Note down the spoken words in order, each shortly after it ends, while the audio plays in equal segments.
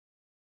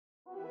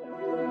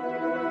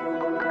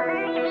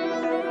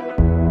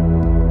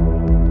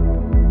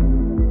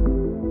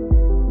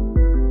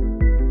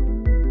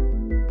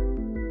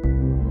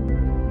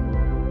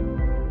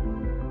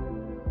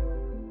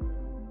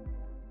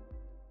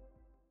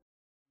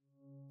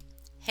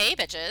Hey,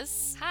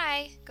 bitches.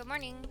 Hi, good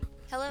morning.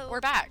 Hello.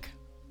 We're back.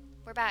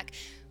 We're back.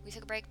 We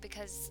took a break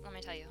because, let me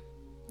tell you,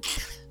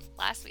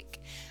 last week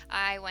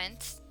I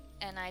went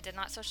and I did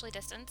not socially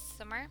distance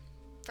somewhere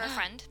for a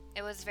friend.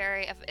 It was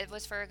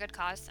for a good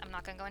cause. I'm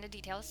not going to go into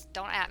details.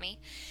 Don't at me.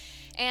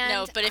 And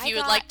No, but if you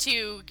would like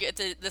to get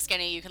the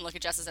skinny, you can look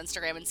at Jess's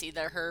Instagram and see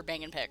her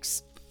banging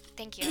pics.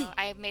 Thank you.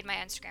 I made my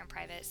Instagram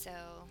private, so...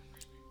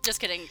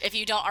 Just kidding. If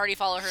you don't already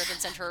follow her, then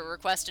send her a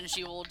request and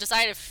she will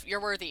decide if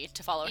you're worthy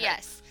to follow her.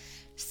 Yes.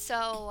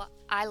 So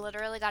I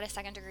literally got a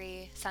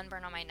 2nd-degree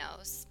sunburn on my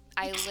nose.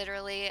 I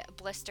literally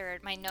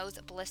my nose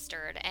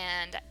blistered,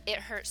 and it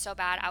hurt so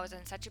bad. I was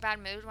in such a bad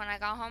mood when I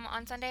got home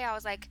on Sunday. I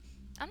was like,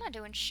 I'm not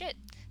doing shit.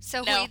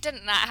 So No. we did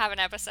not have an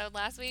episode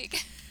last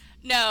week.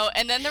 No,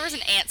 and then there was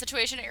an ant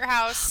situation at your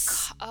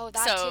house. Oh,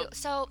 that too.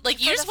 So like,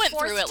 you just went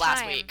through it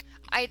last week.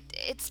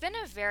 It's been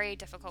a very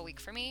difficult week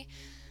for me.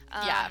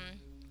 Yeah.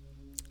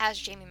 As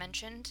Jamie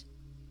mentioned,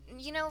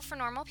 for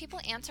normal people,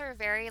 ants are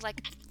very,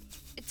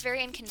 it's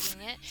very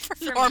inconvenient.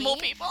 For normal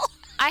people.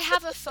 I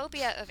have a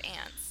phobia of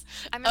ants.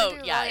 I'm going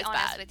to be really honest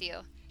bad. with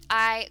you.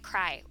 I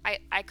cry.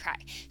 I cry.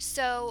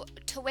 So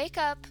to wake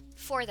up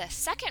for the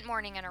 2nd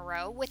morning in a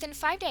row within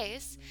 5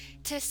 days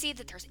to see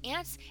that there's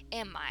ants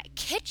in my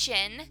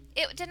kitchen,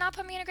 it did not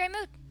put me in a great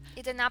mood.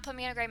 It did not put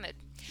me in a great mood.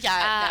 Yeah, no,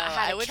 I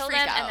had to would kill freak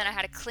them, out. and then I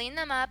had to clean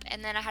them up,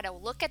 and then I had to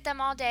look at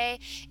them all day.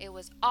 It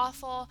was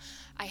awful.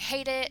 I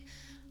hate it.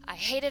 I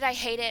hate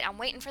it. I'm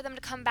waiting for them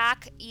to come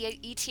back,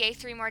 ETA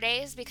 3 more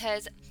days,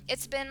 because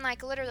it's been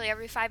literally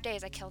every 5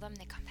 days I kill them,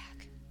 they come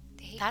back.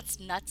 They hate That's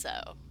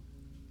nutso.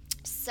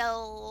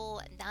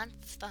 So,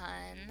 that's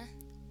fun.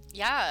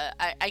 Yeah,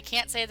 I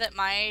can't say that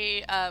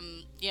my,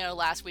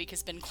 last week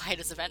has been quite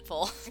as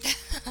eventful.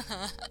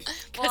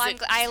 Well,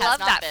 I love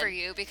that for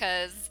you,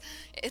 because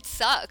it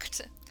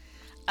sucked.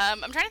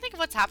 I'm trying to think of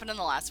what's happened in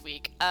the last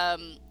week.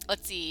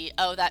 Let's see.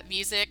 Oh, that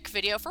music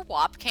video for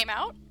WAP came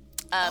out.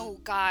 Oh,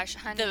 gosh,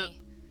 honey.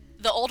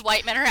 The old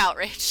white men are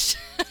outraged.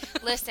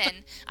 Listen,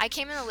 I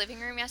came in the living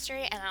room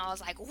yesterday and I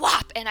was like,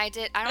 WAP! And I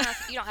don't know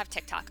if you don't have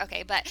TikTok,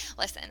 okay, but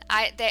listen,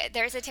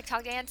 there's a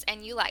TikTok dance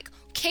and you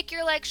kick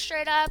your legs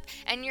straight up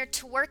and you're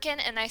twerking,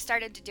 and I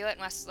started to do it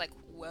and Wes was like,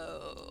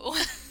 whoa.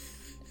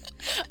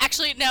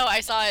 Actually, no, I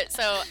saw it.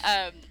 So,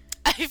 I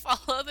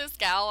follow this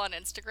gal on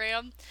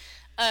Instagram.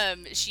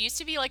 She used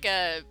to be a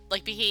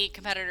BH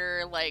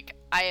competitor,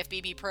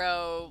 IFBB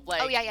pro,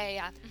 Oh,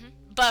 yeah.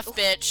 Mm-hmm. buff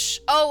bitch.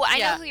 Oh, I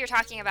know who you're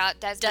talking about,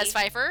 Des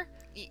Pfeiffer.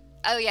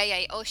 Oh,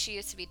 yeah. Oh, she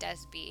used to be Des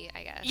B,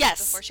 I guess. Yes.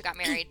 Before she got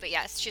married. But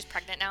yes, she's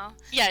pregnant now.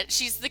 Yeah,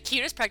 she's the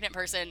cutest pregnant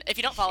person. If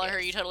you don't follow her,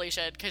 you totally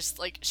should, because,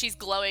 she's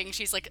glowing.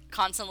 She's,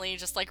 constantly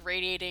just,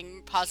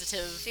 radiating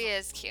positive. She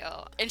is cute.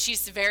 And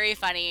she's very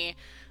funny.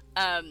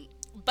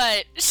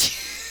 But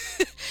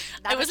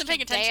I wasn't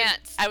paying attention.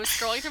 I was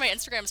scrolling through my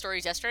Instagram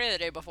stories yesterday or the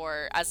day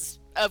before, as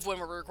of when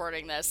we're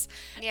recording this.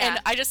 Yeah. And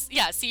I just,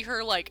 see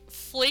her,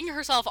 fling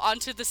herself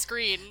onto the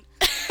screen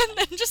and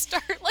then just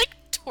start,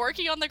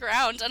 twerking on the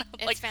ground, and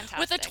I'm It's fantastic.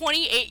 with a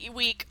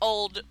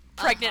 28-week-old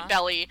pregnant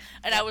belly,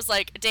 and I was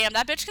like, damn,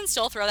 that bitch can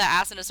still throw that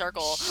ass in a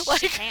circle.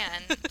 She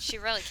can. She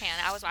really can.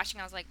 I was watching,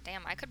 I was like,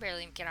 damn, I could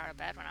barely get out of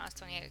bed when I was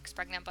 28 weeks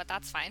pregnant, but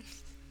that's fine.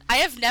 I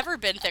have never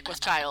been thick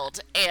with child,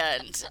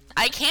 and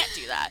I can't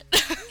do that.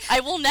 I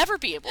will never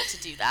be able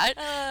to do that.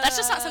 That's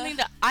just not something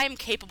that I'm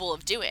capable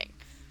of doing.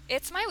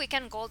 It's my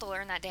weekend goal to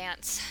learn that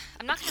dance.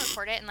 I'm not going to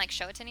record it and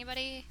show it to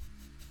anybody,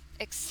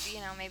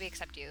 maybe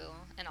except you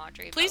and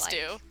Audrey. Please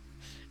do.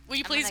 Will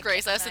you please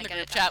grace us in the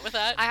group chat with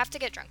that? I have to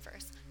get drunk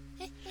first.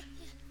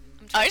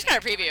 I just got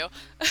a preview.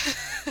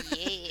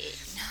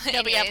 Yeah.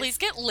 No, but yeah, please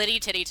get Liddy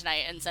Titty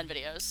tonight and send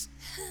videos.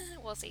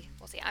 We'll see.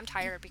 I'm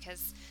tired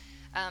because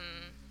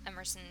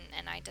Emerson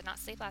and I did not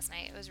sleep last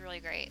night. It was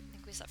really great. I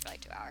think we slept for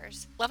 2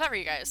 hours. Love that for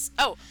you guys.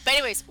 Oh, but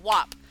anyways,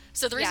 WAP.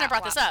 So the reason I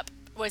brought this up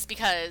was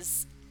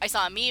because I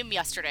saw a meme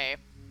yesterday,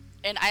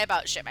 and I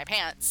about shit my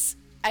pants.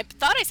 I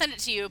thought I sent it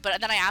to you, but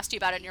then I asked you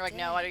about it, and you're like,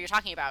 no, what are you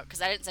talking about?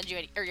 Because I didn't send you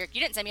any, or you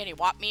didn't send me any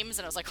WAP memes,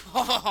 and I was like,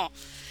 oh.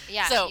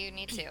 Yeah, so, you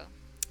need to.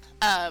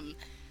 I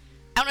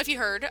don't know if you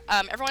heard,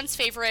 everyone's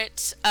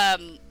favorite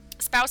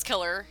spouse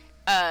killer,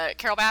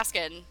 Carol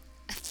Baskin,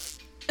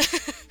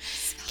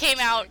 came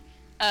out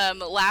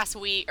last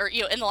week, or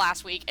in the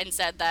last week, and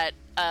said that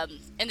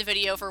in the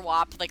video for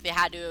WAP, they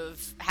had to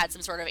have had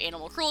some sort of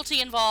animal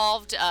cruelty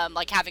involved,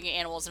 having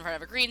animals in front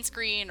of a green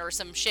screen or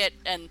some shit,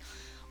 and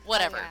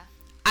whatever. Oh,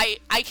 yeah.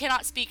 I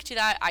cannot speak to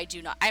that.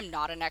 I'm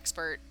not an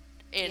expert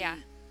in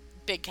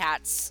big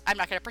cats. I'm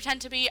not going to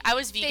pretend to be. I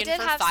was vegan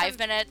for 5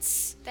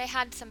 minutes. They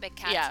had some big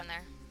cats in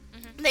there.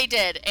 Mm-hmm. They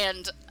did,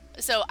 and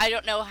so I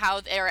don't know how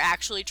they're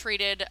actually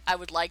treated. I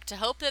would like to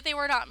hope that they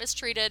were not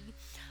mistreated.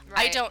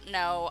 Right. I don't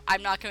know.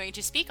 I'm not going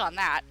to speak on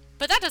that,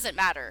 but that doesn't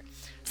matter.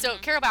 So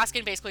Carol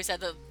Baskin basically said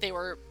that they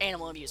were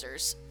animal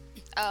abusers.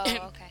 Oh,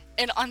 okay.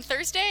 And on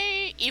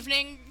Thursday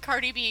evening,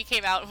 Cardi B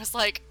came out and was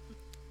like,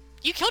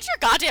 you killed your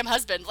goddamn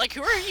husband.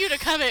 Who are you to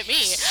come at me?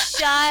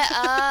 Shut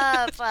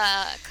up,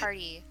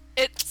 Cardi.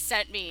 it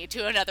sent me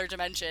to another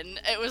dimension.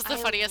 It was the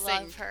funniest thing.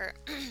 I love her.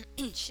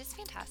 She's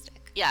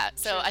fantastic. Yeah,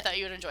 so truly. I thought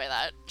you would enjoy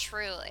that.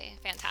 Truly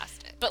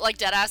fantastic. But like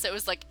deadass, it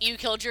was like, you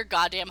killed your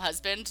goddamn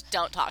husband.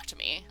 Don't talk to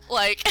me.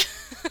 Like.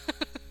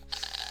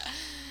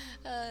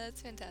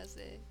 That's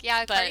fantastic.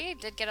 Yeah, Cardi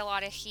did get a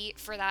lot of heat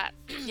for that.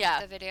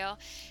 Yeah. The video,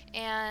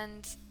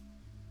 and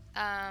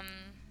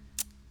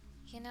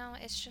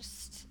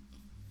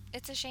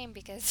it's a shame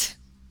because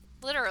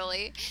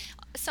literally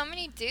so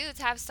many dudes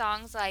have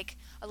songs like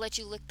I'll let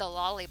you lick the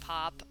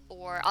lollipop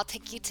or I'll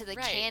take you to the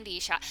candy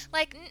shop.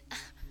 Like,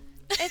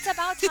 it's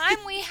about time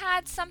we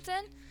had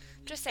something.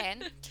 Just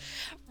saying.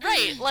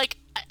 Right. Like,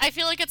 I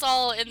feel like it's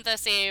all in the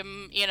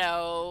same,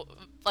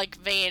 like,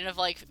 vein of,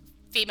 like,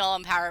 female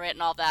empowerment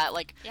and all that.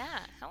 Like, yeah,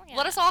 hell yeah.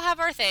 Let us all have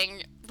our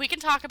thing. We can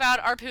talk about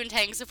our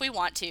poontangs if we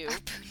want to. Our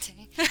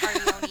poontang. Our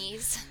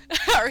yonis.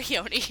 Our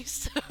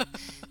yonis.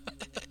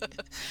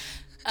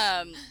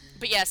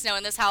 But yes, no,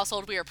 in this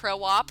household we are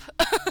pro-WAP.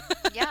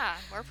 Yeah,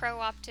 we're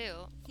pro-WAP too.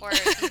 Or,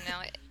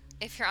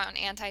 if you're on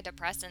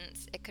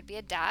antidepressants, it could be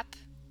a DAP.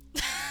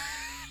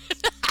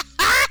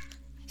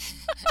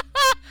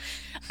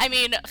 I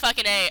mean,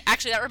 fucking A.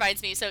 Actually, that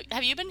reminds me. So,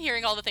 have you been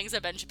hearing all the things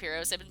that Ben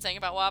Shapiro's been saying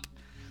about WAP?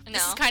 No.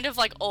 This is kind of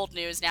like old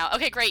news now.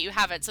 Okay, great, you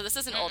haven't. So this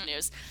isn't old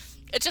news.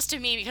 It's just to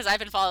me because I've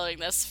been following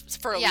this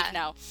for a week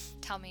now.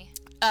 Tell me.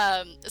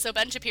 So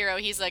Ben Shapiro,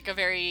 he's like a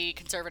very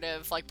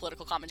conservative, like,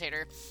 political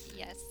commentator.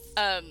 Yes.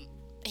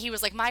 He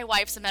was like, my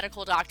wife's a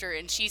medical doctor,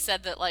 and she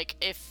said that, like,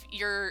 if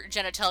your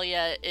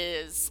genitalia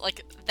is,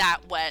 like,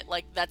 that wet,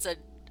 like, that's a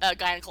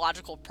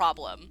gynecological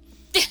problem.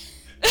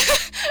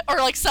 Or,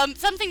 like,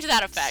 something to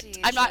that effect.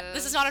 Jesus.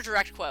 This is not a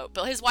direct quote,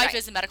 but his wife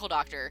is a medical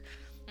doctor.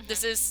 Mm-hmm.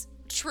 This is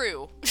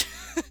true.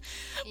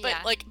 But,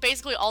 like,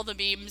 basically all the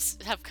memes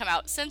have come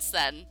out since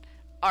then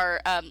are,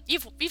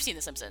 you've seen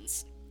The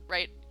Simpsons,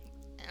 right?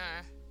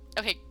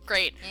 Okay,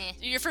 great.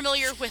 You're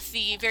familiar with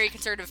the very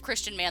conservative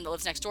Christian man that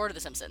lives next door to The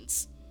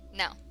Simpsons?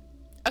 No.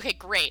 Okay,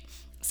 great.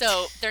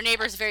 So their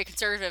neighbor's a very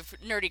conservative,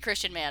 nerdy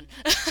Christian man.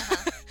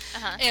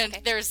 And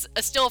there's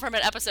a still from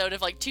an episode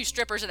of, like, two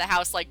strippers in the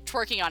house, like,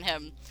 twerking on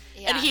him.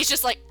 Yeah. And he's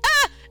just like,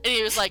 ah! And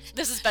he was like,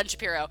 this is Ben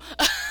Shapiro.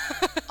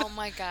 Oh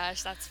my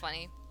gosh, that's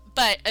funny.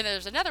 And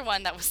there's another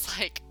one that was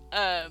like,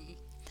 I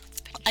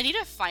need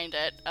to find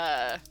it.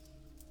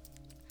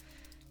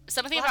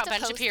 Something about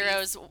Ben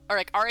Shapiro's, or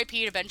like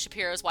R.I.P. to Ben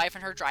Shapiro's wife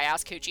and her dry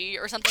ass coochie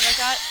or something like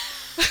that.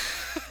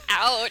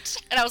 Ouch.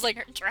 And I was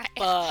like, dry.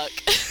 Fuck.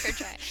 Her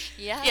dry.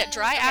 Yeah. Yeah,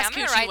 dry ass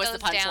coochie was the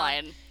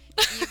punchline.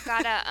 You've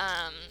gotta,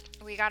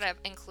 we gotta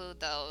include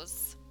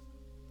those.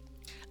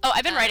 Oh,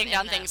 I've been writing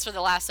down things for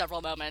the last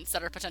several moments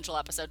that are potential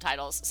episode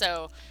titles.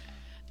 So,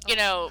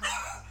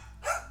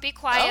 be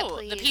quiet,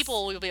 please. The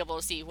people will be able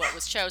to see what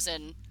was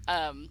chosen.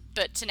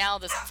 But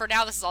for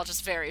now, this is all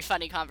just very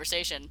funny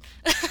conversation.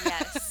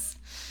 Yes.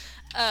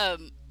 At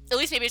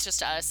least maybe it's just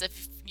to us.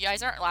 If you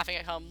guys aren't laughing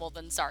at home, well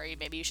then sorry.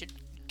 Maybe you should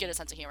get a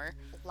sense of humor.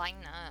 Line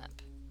up.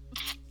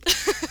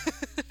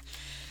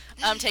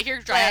 Take your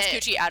dry ass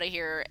coochie out of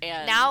here,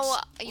 and now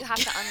you have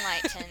to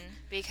unlighten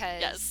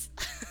because yes.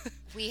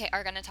 We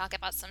are going to talk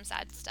about some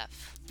sad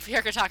stuff. We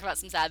are going to talk about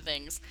some sad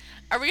things.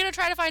 Are we going to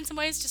try to find some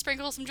ways to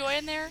sprinkle some joy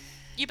in there?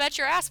 You bet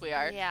your ass we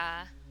are.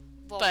 Yeah.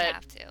 Well, we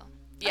have to.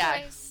 Yeah.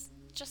 Otherwise,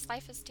 just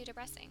life is too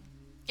depressing.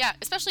 Yeah,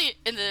 especially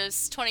in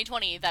this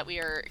 2020 that we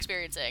are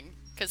experiencing.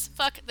 Because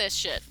fuck this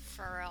shit.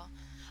 For real.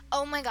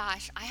 Oh my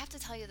gosh, I have to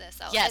tell you this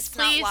though. Yes, it's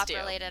please not do.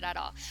 WAP related at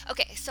all.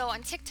 Okay, so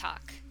on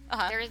TikTok,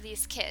 there are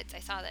these kids. I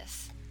saw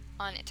this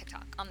on the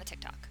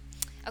TikTok.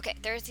 Okay,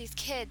 there's these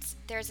kids.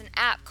 There's an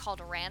app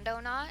called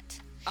Randonaut.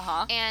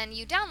 And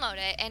you download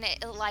it, and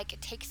it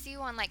takes you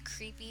on like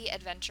creepy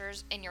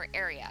adventures in your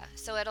area.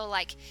 So it'll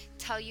like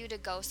tell you to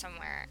go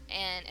somewhere,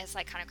 and it's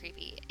like kind of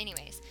creepy.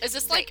 Anyways, is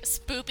this like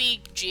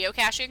spoopy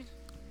geocaching?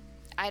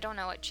 I don't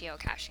know what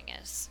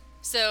geocaching is.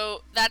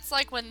 So that's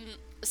like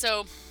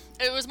so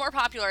it was more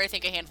popular, I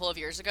think, a handful of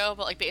years ago.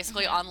 But like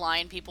basically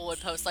online, people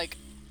would post like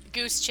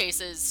goose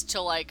chases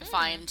to like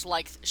find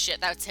like shit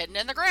that's hidden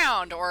in the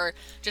ground, or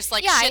just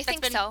like shit that's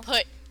been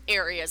put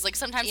areas. Like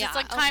sometimes it's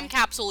like time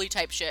capsule-y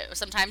type shit.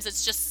 Sometimes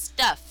it's just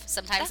stuff.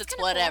 Sometimes it's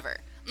whatever.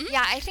 Cool.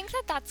 Yeah, I think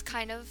that's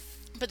kind of.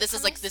 But this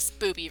is like the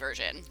spoopy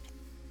version.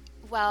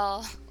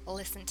 Well,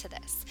 listen to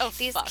this. Oh,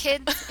 these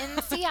kids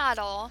in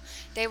Seattle,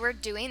 they were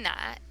doing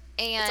that,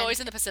 and it's always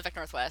in the Pacific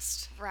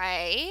Northwest,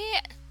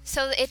 right?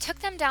 So it took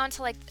them down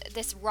to like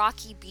this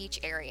rocky beach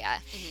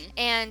area,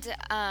 and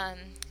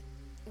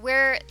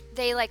where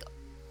they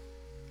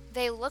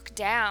look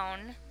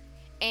down,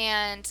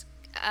 and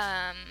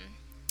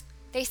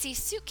they see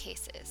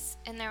suitcases,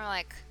 and they're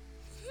like,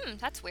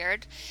 that's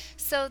weird.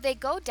 So they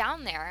go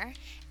down there,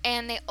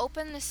 and they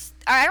open this,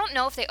 or I don't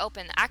know if they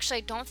opened, actually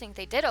I don't think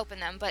they did open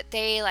them, but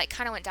they like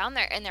kind of went down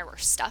there, and there were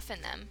stuff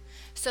in them.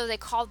 So they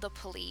called the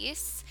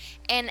police,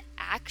 and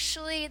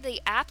actually the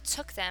app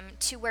took them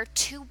to where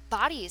 2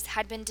 bodies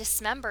had been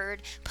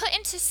dismembered, put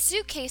into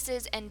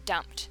suitcases, and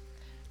dumped.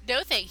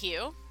 No thank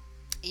you.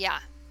 Yeah.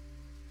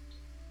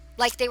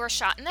 Like they were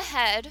shot in the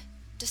head,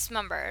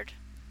 dismembered,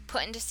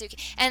 put into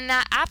suitcase, and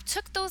that app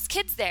took those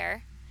kids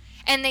there,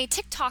 And they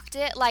TikToked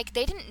it like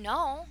they didn't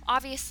know,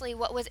 obviously,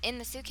 what was in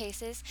the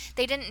suitcases.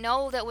 They didn't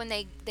know that when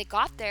they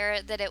got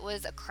there that it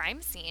was a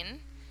crime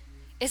scene.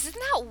 Isn't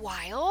that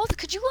wild?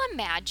 Could you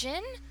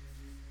imagine?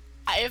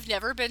 I have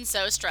never been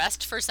so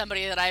stressed for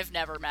somebody that I've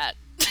never met.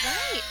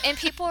 Right. And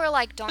people are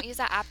like, don't use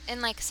that app.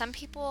 And like some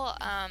people,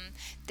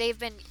 they've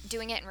been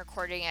doing it and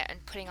recording it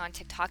and putting on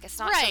TikTok. It's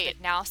not so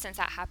good now since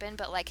that happened,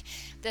 but like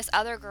this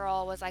other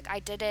girl was like, I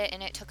did it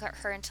and it took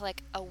her into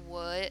like a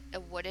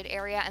wooded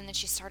area, and then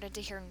she started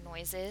to hear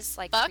noises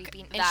like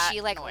creeping, and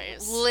she like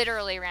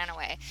literally ran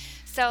away.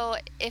 So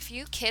if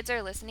you kids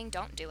are listening,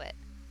 don't do it.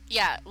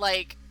 Yeah,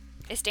 like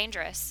it's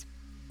dangerous.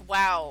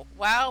 Wow.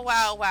 Right.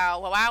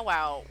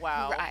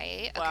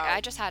 Okay, wow.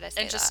 I just had to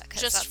say and that.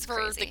 Just that's for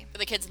crazy.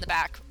 the kids in the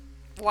back.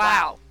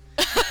 Wow.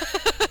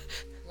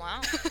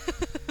 Wow.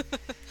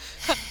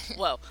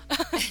 Whoa.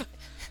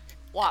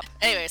 WAP.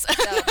 Anyways.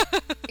 So,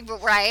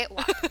 right?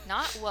 WAP.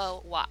 Not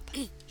whoa, WAP.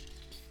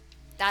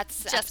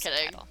 That's just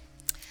kidding. Title.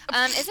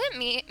 Is it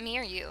me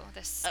or you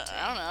this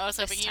I don't know. I was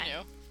hoping you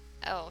knew.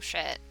 Oh,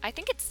 shit. I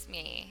think it's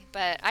me,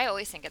 but I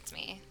always think it's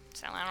me,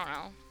 so I don't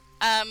know.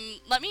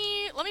 Let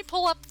me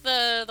pull up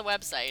the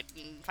website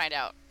and find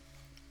out.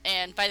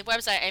 And by the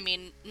website, I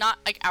mean not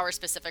like our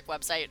specific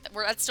website.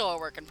 That's still a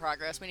work in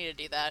progress. We need to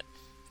do that.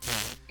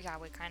 Yeah,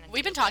 we kind of.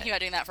 We've been talking about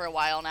doing that for a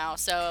while now.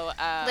 So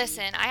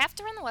listen, I have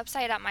to run the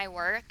website at my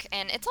work,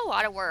 and it's a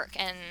lot of work,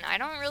 and I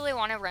don't really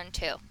want to run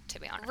two, to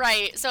be honest.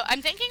 Right. So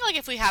I'm thinking like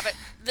if we have it,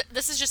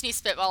 this is just me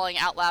spitballing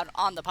out loud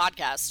on the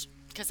podcast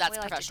because that's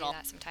professional. We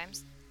like to do that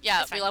sometimes.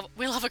 Yeah,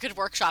 we love a good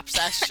workshop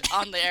sesh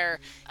on the air.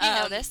 You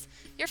know this.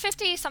 You're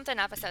 50-something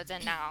episodes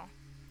in now.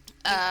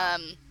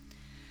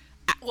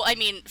 Well, I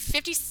mean,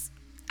 50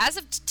 as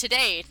of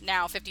today.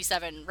 Now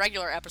 57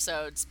 regular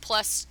episodes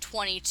plus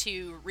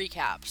 22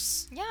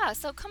 recaps. Yeah.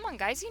 So come on,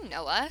 guys. You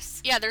know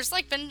us. Yeah. There's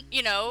like been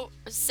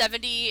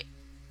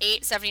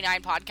 78,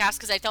 79 podcasts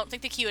because I don't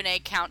think the Q&A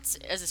counts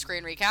as a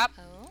screen recap.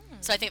 Oh.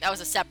 So I think that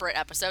was a separate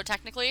episode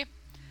technically.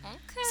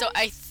 Okay. So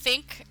I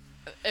think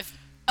if.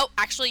 Oh,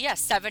 actually,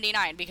 yes,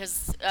 79,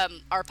 because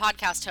our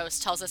podcast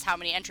host tells us how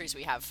many entries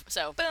we have.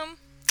 So, boom.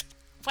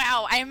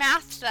 Wow, I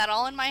mathed that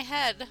all in my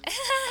head.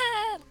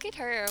 Look at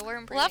her. We're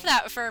improving. Love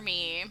that for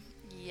me.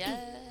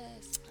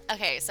 Yes.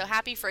 Okay, so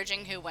happy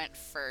fridging. Who went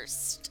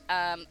first?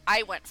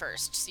 I went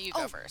first, so you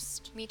go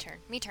first. Me turn.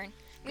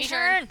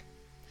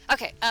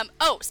 Okay.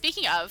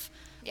 Speaking of.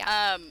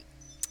 Yeah.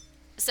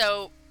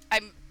 So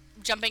I'm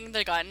jumping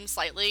the gun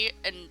slightly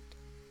and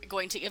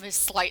going to give a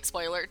slight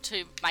spoiler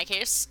to my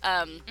case.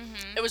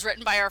 It was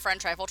written by our friend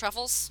Trifle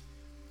Truffles.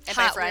 And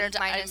Hot, weird,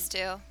 mine is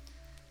too.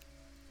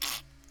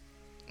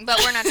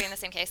 But we're not doing the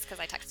same case because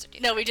I texted you.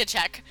 No, we did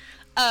check.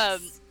 I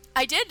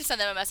did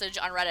send them a message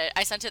on Reddit.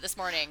 I sent it this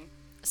morning,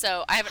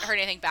 so I haven't heard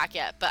anything back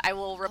yet, but I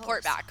will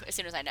report back as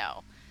soon as I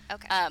know.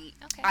 Okay.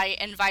 Okay. I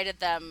invited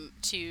them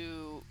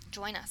to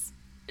join us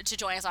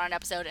on an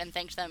episode and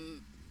thanked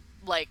them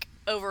like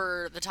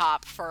over the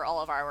top for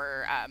all of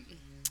our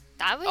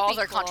all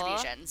their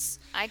contributions.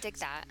 I dig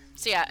that.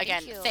 So yeah,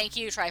 again, thank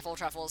you Trifle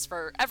Truffles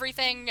for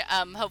everything.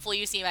 Hopefully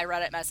you see my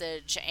Reddit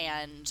message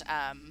and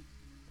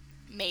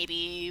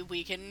maybe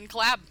we can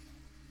collab.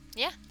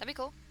 Yeah, that'd be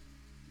cool.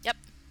 Yep.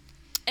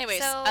 Anyways,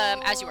 so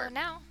as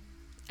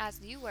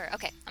you were.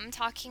 Okay, I'm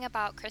talking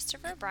about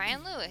Christopher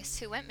Brian Lewis,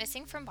 who went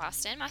missing from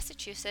Boston,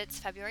 Massachusetts,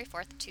 February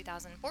 4th,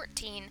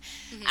 2014,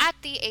 at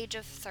the age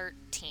of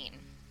 13.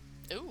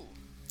 Ooh.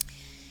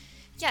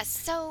 Yes,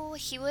 so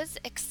he was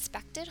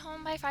expected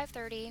home by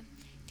 5:30.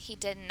 He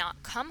did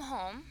not come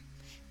home.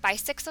 By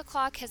 6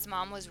 o'clock, his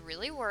mom was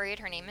really worried.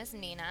 Her name is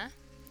Nina.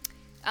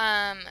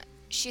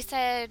 She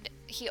said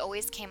he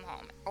always came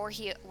home, or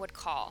he would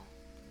call.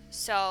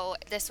 So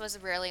this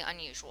was really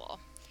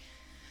unusual.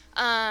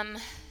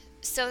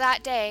 So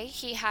that day,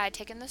 he had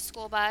taken the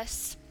school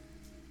bus,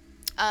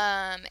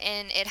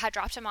 and it had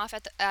dropped him off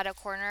at the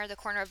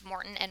corner of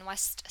Morton and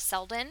West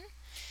Selden.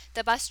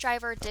 The bus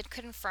driver did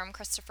confirm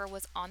Christopher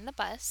was on the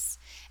bus,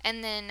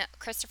 and then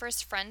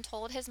Christopher's friend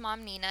told his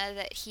mom, Nina,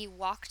 that he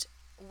walked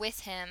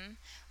with him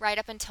right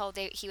up until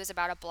he was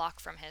about a block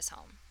from his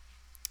home.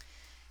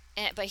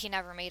 But he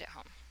never made it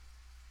home.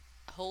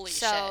 Holy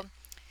shit. So,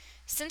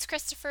 since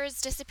Christopher's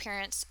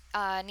disappearance,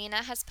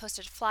 Nina has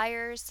posted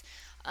flyers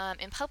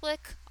in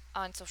public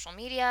on social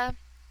media.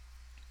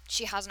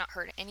 She has not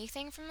heard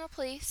anything from the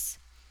police.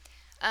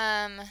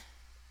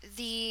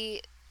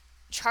 The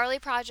Charlie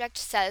Project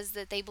says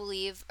that they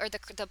believe, or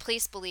the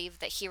police believe,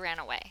 that he ran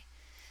away.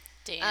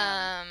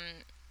 Damn.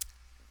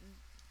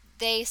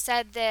 They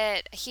said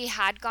that he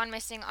had gone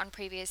missing on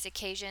previous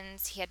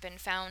occasions. He had been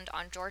found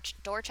on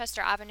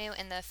Dorchester Avenue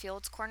in the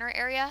Fields Corner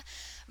area.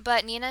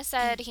 But Nina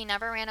said he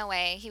never ran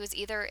away. He was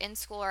either in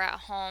school or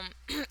at home.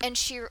 And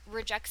she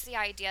rejects the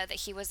idea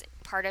that he was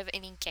part of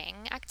any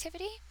gang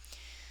activity.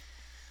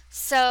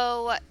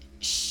 So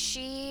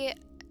she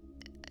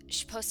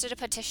posted a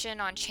petition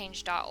on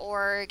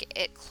change.org.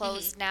 It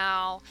closed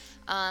now.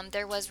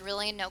 There was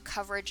really no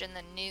coverage in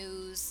the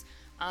news.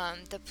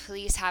 The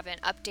police haven't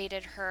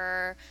updated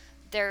her.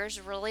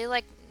 There's really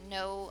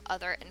no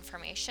other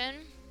information.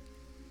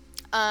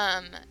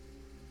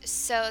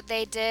 So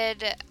they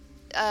did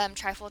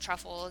Trifle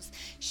Truffles.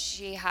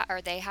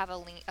 They have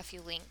a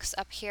few links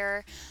up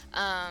here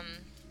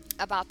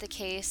about the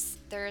case.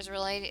 There's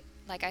really,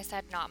 like I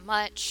said, not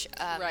much.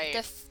 Right.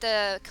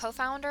 The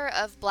co-founder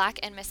of Black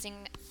and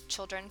Missing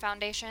Children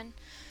Foundation,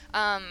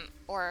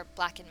 or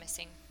Black and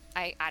Missing,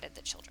 I added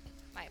the children.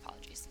 My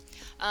apologies.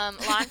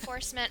 Law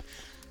enforcement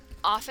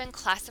often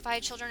classify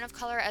children of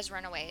color as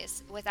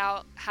runaways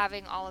without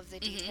having all of the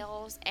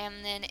details, and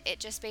then it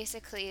just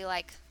basically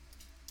like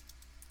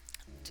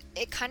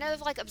it kind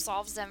of like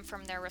absolves them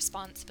from their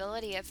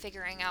responsibility of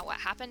figuring out what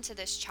happened to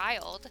this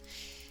child.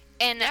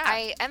 And Yeah.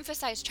 I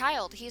emphasize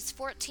child. He's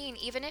 14.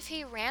 Even if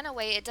he ran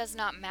away, it does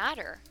not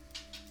matter.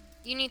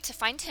 You need to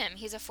find him.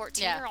 He's a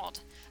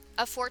 14-year-old.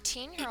 A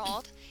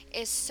 14-year-old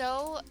is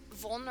so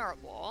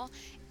vulnerable,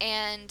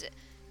 and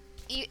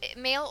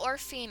male or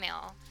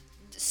female,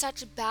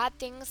 such bad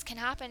things can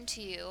happen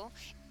to you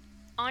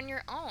on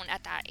your own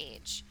at that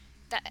age.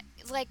 That,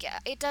 like,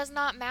 it does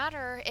not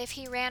matter if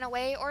he ran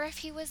away or if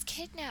he was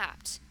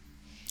kidnapped.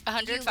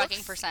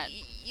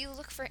 100%. You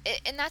look for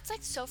it, and that's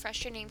like so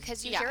frustrating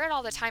because you Yeah. hear it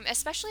all the time,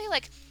 especially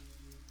like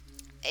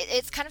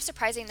it's kind of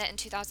surprising that in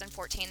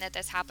 2014 that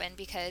this happened,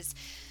 because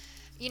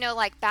you know,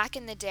 like back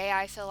in the day,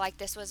 I feel like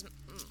this was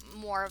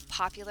more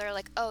popular,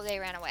 like, oh, they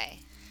ran away.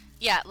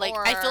 Yeah, like,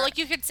 I feel Or- like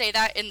you could say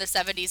that in the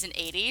 70s and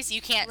 80s.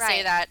 You can't say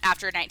Right. that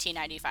after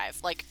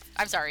 1995. Like,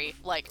 I'm sorry,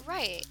 like,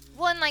 Right.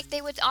 Well, and like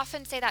they would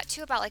often say that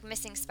too about like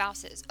missing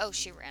spouses. Oh,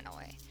 she ran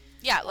away.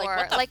 yeah, like, Or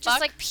what the like fuck?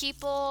 just like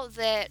people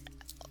that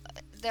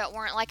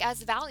weren't like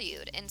as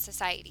valued in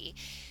society.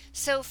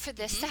 So for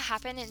this to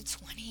happen in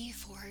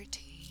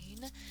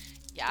 2014,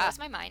 yeah. blows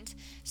my mind.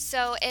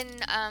 So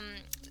in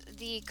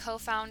the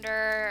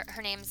co-founder,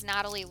 her name's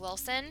Natalie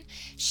Wilson.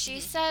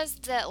 She says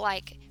that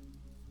like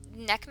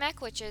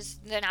NCMEC, which is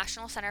the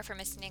National Center for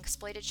Missing and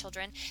Exploited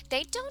Children,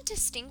 they don't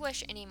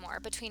distinguish anymore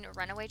between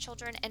runaway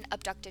children and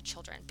abducted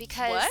children,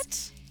 because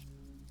What?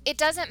 it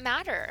doesn't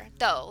matter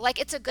though. Like,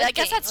 it's a good I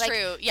guess thing. that's Like,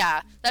 true.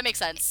 Yeah, that makes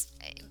sense.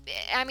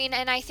 I mean,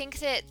 and I think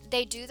that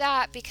they do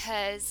that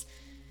because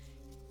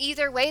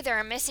either way they're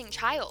a missing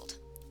child.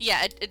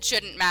 Yeah, it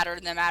shouldn't matter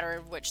in the matter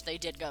of which they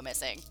did go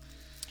missing.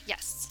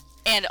 Yes.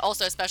 And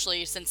also,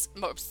 especially since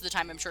most of the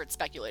time I'm sure it's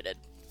speculated.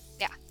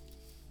 Yeah.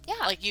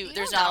 Like, there's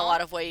don't not a know.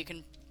 lot of way you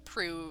can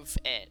prove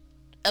it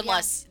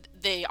unless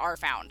they are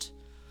found.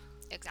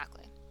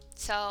 Exactly.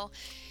 So,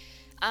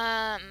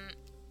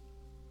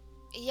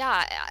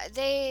 yeah,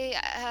 they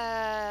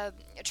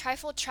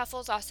Trifle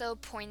Truffles also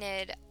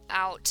pointed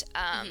out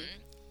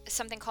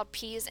something called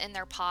peas in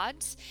their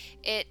pods.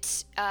 They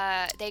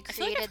I feel like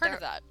created I've heard of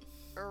that.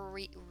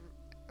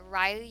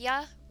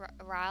 Ralia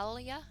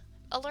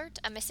alert,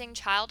 a missing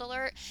child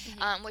alert,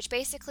 which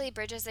basically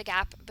bridges the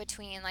gap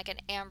between like an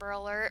Amber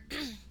Alert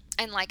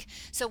and like,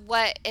 so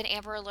what an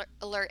Amber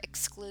Alert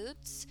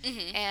excludes,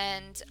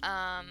 and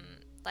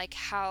like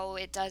how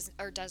it does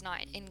or does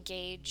not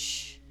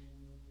engage,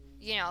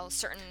 you know,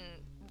 certain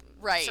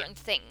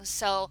things.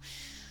 So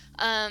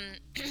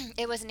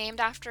it was named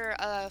after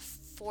a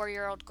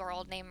 4-year-old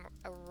girl named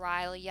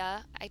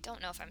Aurelia, I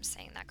don't know if I'm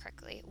saying that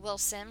correctly,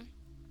 Wilson,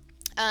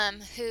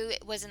 who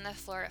was in the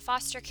Florida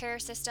foster care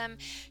system.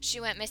 She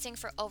went missing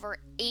for over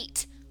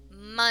 8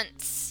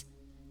 months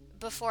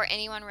before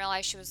anyone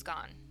realized she was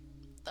gone.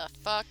 The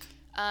fuck?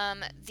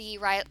 The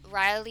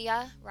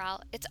Rilya,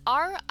 it's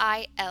Rilya.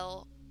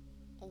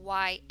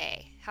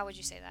 How would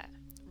you say that?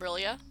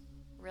 Rilya?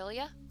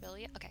 Rilya?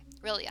 Okay,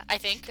 Rilya. I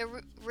think.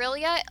 The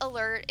Rilya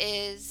alert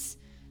is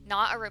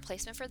not a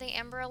replacement for the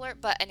Amber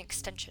Alert, but an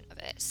extension of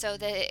it. So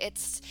that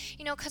it's,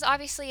 you know, because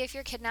obviously if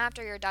you're kidnapped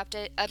or you're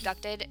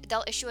abducted,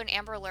 they'll issue an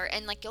Amber Alert,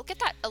 and like you'll get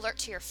that alert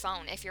to your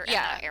phone if you're in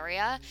that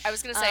area. I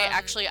was gonna say,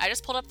 actually, I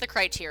just pulled up the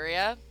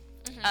criteria.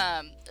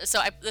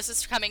 This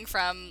is coming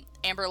from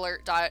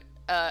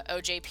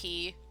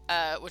AmberAlert.ojp,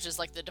 which is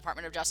like the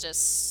Department of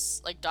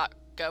Justice like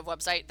 .gov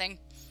website thing.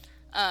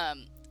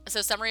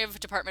 So summary of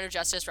Department of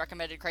Justice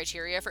recommended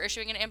criteria for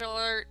issuing an Amber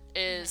Alert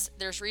is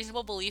there's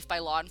reasonable belief by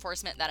law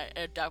enforcement that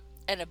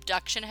an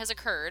abduction has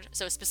occurred.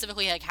 So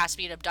specifically, like, has to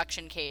be an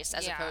abduction case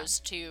as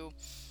opposed to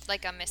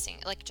like a missing,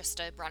 like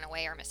just a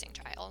runaway or missing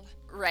child.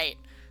 Right.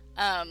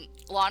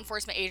 Law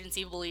enforcement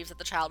agency believes that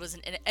the child is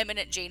in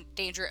imminent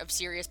danger of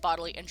serious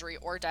bodily injury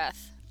or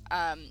death.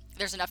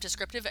 There's enough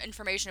descriptive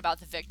information about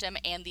the victim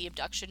and the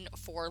abduction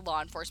for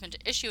law enforcement to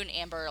issue an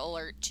Amber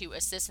Alert to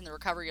assist in the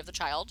recovery of the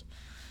child.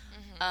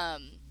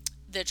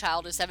 The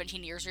child is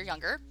 17 years or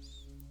younger.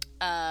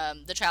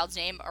 The child's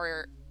name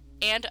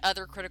and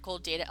other critical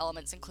data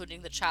elements,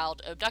 including the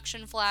child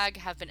abduction flag,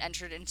 have been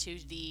entered into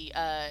the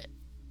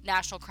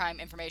National Crime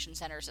Information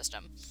Center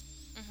system.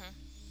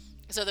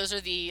 So those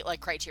are the like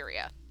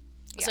criteria.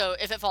 Yeah. So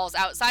if it falls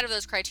outside of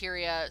those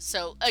criteria,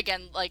 so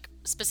again, like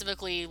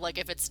specifically, like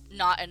if it's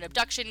not an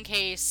abduction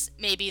case,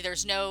 maybe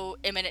there's no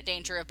imminent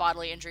danger of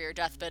bodily injury or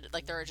death, but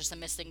like they're just a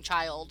missing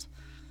child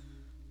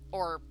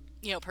or,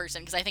 you know,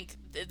 person, because I think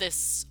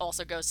this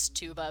also goes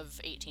to above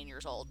 18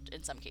 years old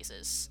in some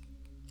cases,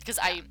 because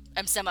I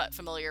am somewhat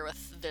familiar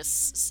with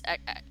this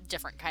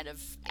different kind of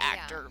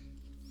act or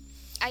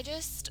I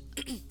just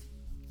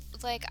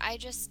like I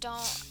just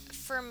don't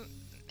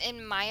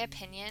in my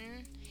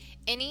opinion,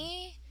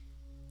 any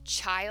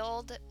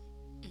child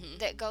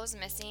that goes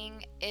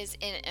missing is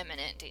in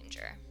imminent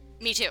danger.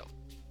 Me too.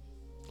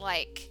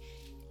 Like,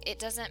 it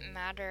doesn't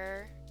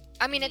matter.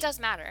 I mean, it does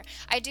matter.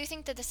 I do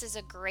think that this is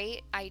a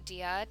great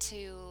idea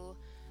to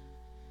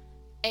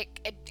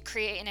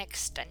create an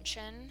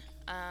extension.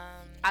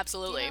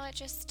 Absolutely. You know,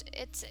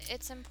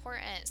 it's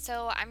important.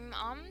 So I'm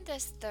on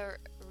the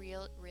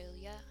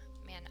Realia.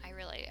 Man,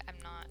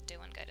 I'm not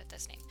doing good at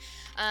this name.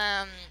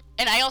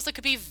 And I also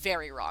could be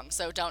very wrong,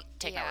 so don't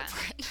take my word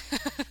for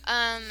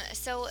it.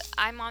 So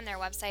I'm on their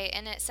website,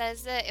 and it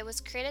says that it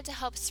was created to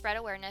help spread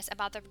awareness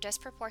about the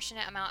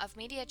disproportionate amount of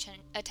media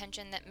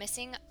attention that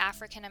missing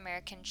African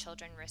American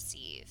children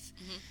receive.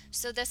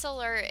 So this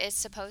alert is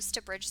supposed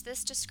to bridge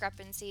this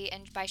discrepancy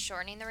and by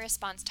shortening the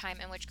response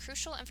time in which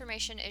crucial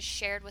information is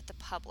shared with the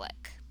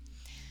public.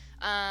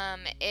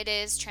 It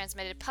is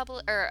transmitted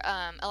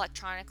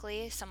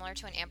electronically, similar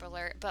to an Amber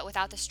Alert, but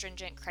without the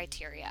stringent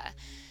criteria.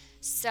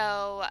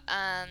 So,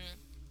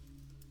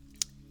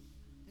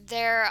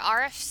 there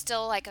are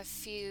still like a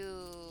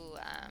few,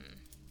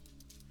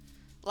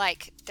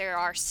 there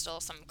are still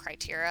some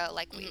criteria,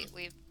 like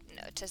we've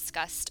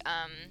discussed.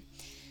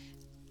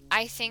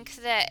 I think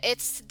that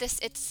it's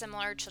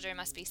similar. Children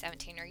must be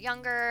 17 or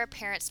younger.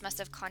 Parents must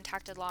have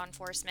contacted law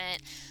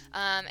enforcement,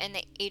 and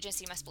the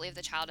agency must believe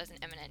the child is in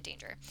imminent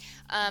danger.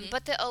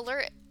 But the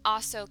alert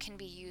also can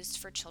be used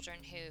for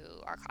children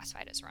who are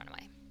classified as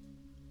runaway.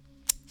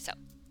 So,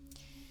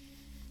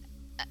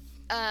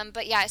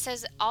 but yeah, it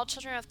says all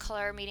children of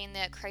color meeting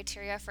the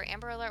criteria for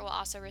Amber Alert will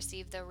also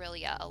receive the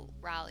Realia,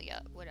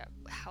 whatever,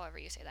 however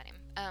you say that name,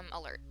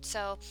 alert.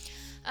 So,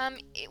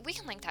 we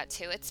can link that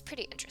too. It's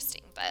pretty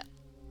interesting, but.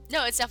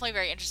 No, it's definitely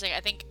very interesting.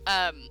 I think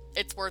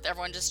it's worth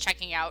everyone just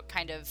checking out,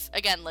 kind of,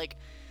 again, like,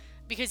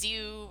 because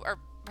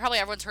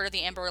everyone's heard of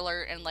the Amber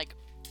Alert and, like,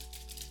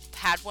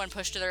 had one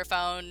pushed to their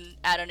phone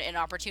at an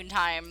inopportune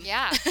time.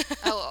 Yeah.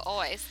 Oh,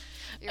 always.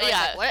 You're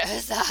like, what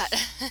is that?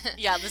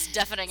 Yeah, this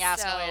deafening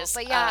ass noise.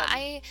 But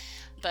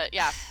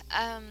yeah,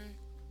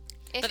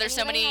 if there's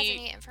so anybody many, has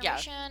any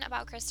information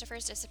about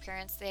Christopher's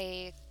disappearance,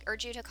 they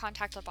urge you to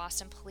contact the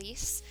Boston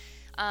Police.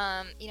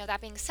 That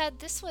being said,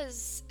 this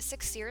was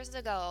 6 years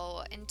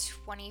ago. In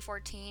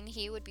 2014,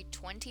 he would be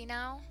 20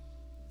 now.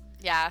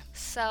 Yeah.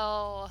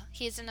 So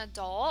he's an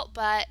adult,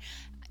 but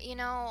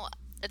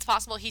it's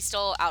possible he's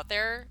still out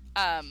there.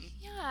 Yeah,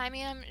 I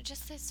mean,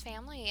 just his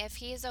family. If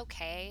he's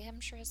okay, I'm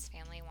sure his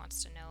family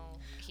wants to know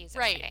he's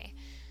okay.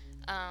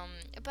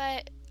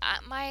 But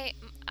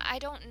I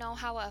don't know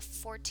how a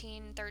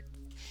 13.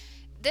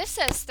 This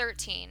says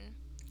 13.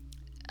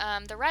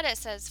 The Reddit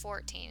says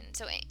 14.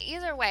 So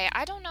either way,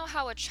 I don't know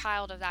how a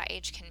child of that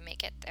age can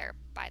make it there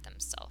by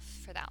themselves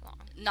for that long.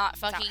 Not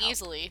fucking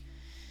easily.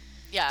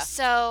 Yeah.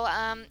 So,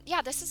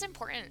 this is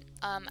important,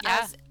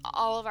 as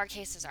all of our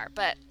cases are.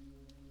 But,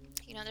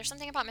 there's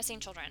something about missing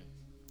children.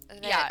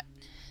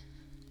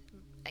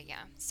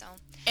 So.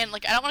 And,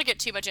 like, I don't want to get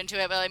too much into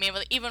it, but, I mean,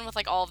 even with,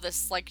 like, all of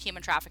this, like,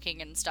 human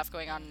trafficking and stuff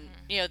going on,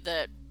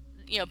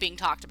 being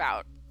talked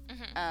about.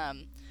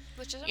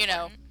 Which is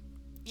important.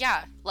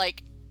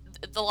 Like,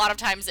 a lot of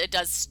times it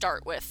does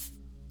start with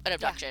an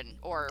abduction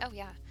or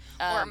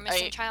or a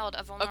missing child,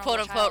 a vulnerable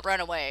quote-unquote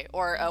runaway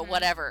or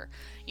whatever.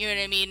 You know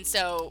what I mean?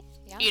 So,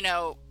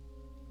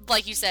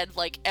 like you said,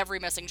 like, every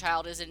missing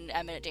child is in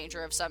imminent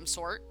danger of some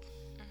sort.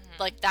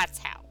 Like, that's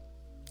how.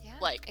 Yeah,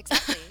 like,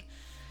 exactly.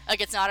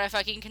 Like, it's not a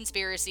fucking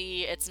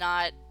conspiracy. It's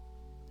not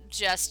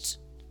just,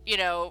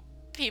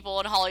 people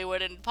in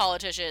Hollywood and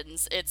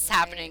politicians. It's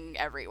happening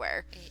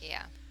everywhere.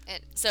 Yeah.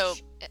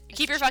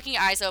 Keep your fucking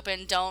eyes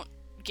open. Don't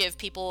give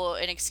people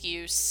an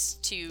excuse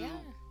to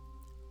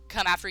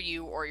come after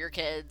you or your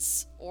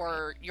kids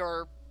or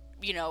your,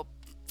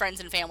 friends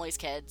and family's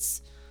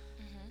kids.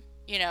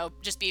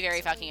 Just be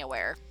very fucking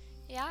aware.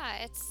 Yeah,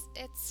 it's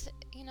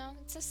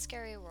it's a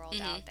scary world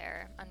out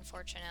there,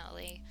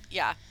 unfortunately.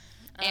 Yeah.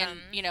 And,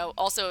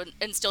 also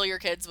instill your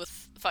kids with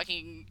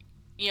fucking,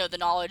 the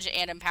knowledge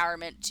and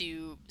empowerment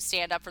to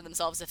stand up for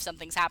themselves if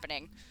something's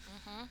happening.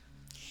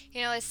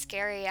 It's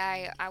scary.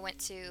 I went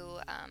to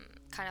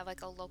kind of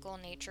like a local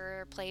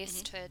nature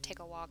place to take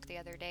a walk the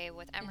other day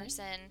with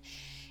Emerson.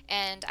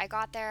 And I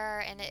got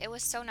there, and it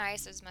was so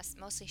nice. It was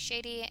mostly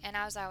shady. And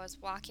as I was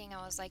walking,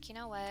 I was like, you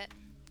know what?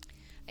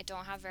 I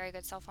don't have very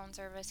good cell phone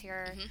service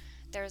here.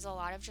 There's a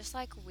lot of just,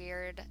 like,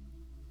 weird...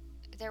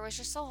 There was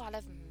just a lot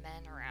of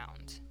men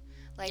around.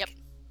 Like,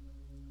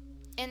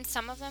 and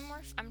some of them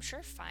were, I'm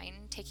sure, fine.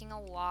 Taking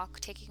a walk,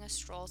 taking a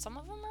stroll. Some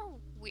of them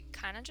are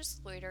kind of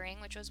just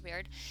loitering, which was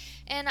weird.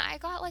 And I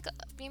got, like,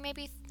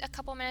 maybe a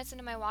couple minutes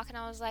into my walk, and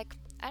I was like,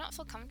 I don't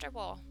feel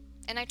comfortable.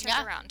 And I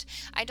turned around.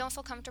 I don't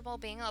feel comfortable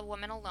being a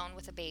woman alone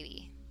with a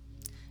baby.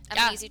 I'm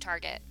an easy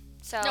target.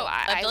 So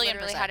I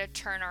literally had to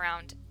turn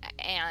around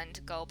and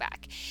go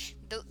back.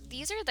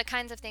 These are the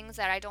kinds of things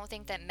that I don't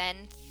think that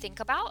men think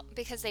about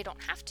because they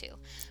don't have to. No,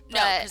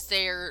 because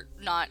they're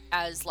not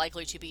as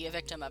likely to be a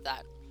victim of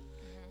that.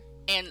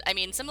 And I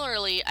mean,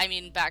 similarly, I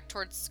mean, back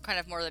towards kind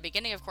of more the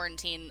beginning of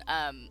quarantine,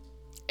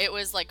 it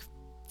was like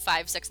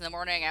 5, 6 in the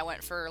morning. I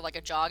went for like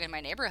a jog in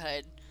my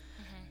neighborhood,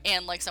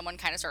 and like someone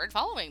kind of started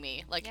following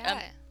me, like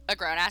a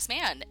grown ass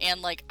man,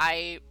 and like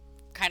I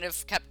kind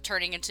of kept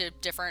turning into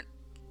different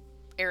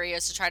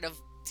areas to try to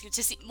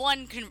see,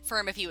 one,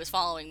 confirm if he was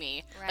following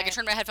me. Right. Like I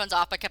turned my headphones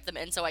off, I kept them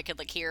in so I could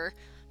like hear,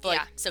 but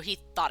like so he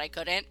thought I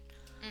couldn't.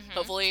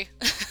 Hopefully.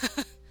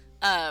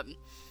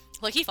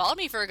 Like he followed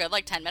me for a good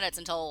like 10 minutes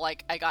until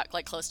like I got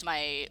like close to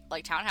my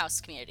like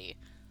townhouse community.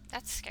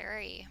 That's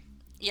scary.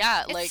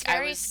 Yeah, it's like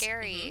very I was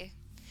scary.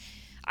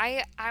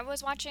 I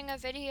was watching a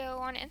video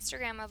on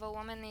Instagram of a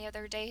woman the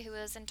other day who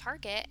was in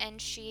Target,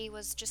 and she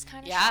was just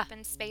kind of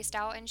shopping, spaced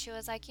out, and she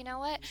was like, you know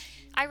what?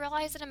 I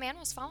realized that a man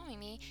was following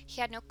me.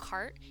 He had no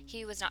cart.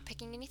 He was not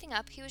picking anything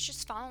up. He was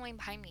just following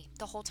behind me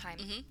the whole time.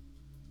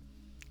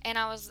 And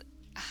I was,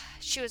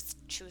 she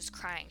was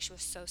crying. She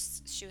was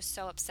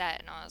so upset,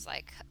 and I was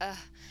like,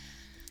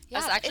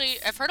 Yeah, actually,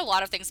 I've heard a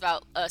lot of things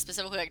about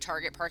specifically like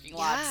Target parking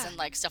lots and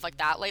like stuff like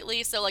that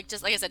lately. So like,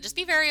 just like I said, just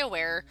be very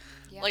aware.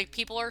 Yeah. Like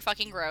people are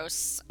fucking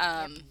gross.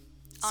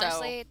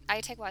 Honestly, I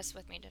take Wes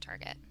with me to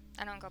Target.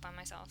 I don't go by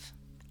myself.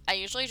 I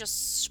usually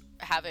just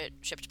have it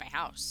shipped to my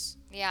house.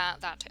 Yeah,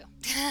 that too.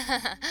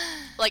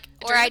 Like,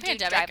 or I do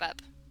drive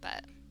up,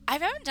 but I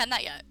haven't done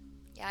that yet.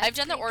 Yeah, I've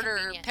done the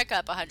order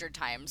pickup 100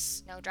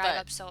 times. No, drive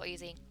up's so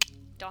easy.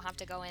 Don't have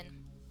to go in.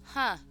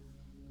 Huh.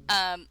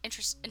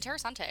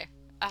 Interessante.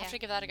 I have to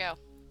give that a go.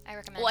 I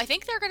recommend. Well, I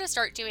think they're going to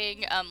start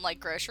doing like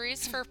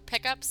groceries for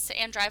pickups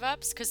and drive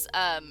ups, because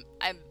I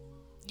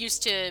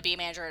used to be a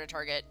manager at a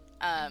Target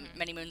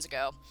many moons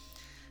ago,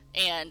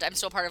 and I'm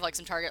still part of like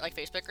some Target like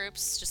Facebook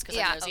groups just because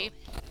I'm nosy.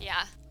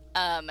 Yeah.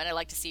 And I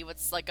like to see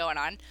what's like going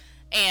on,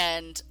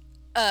 and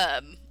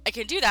I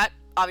can do that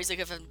obviously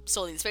because I'm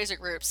still in these Facebook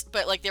groups.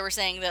 But like they were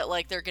saying that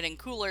like they're getting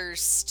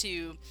coolers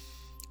to.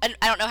 And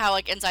I don't know how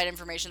like inside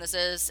information this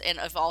is, and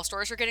if all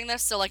stores are getting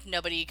this, so like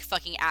nobody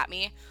fucking at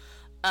me.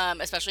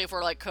 Especially if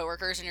we're like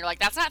coworkers and you're like,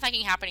 that's not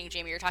fucking happening,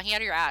 Jamie. You're talking out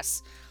of your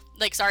ass.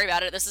 Like, sorry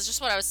about it. This is just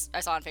what I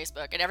saw on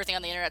Facebook, and everything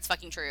on the internet's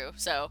fucking true.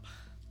 So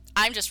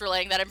I'm just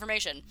relaying that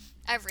information.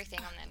 Everything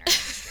on the internet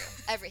is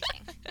true.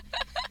 Everything.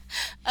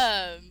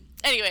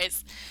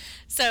 Anyways,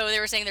 so they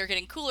were saying they were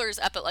getting coolers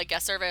up at like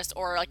guest service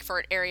or like for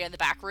an area in the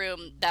back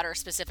room that are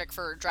specific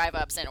for drive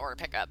ups and order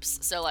pickups.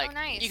 So like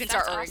you can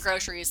start ordering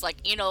groceries,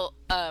 like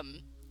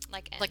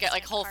like at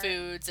like Whole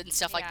Foods and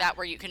stuff like that,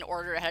 where you can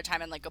order ahead of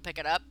time and like go pick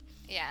it up.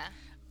 Yeah.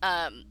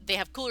 They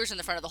have coolers in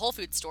the front of the Whole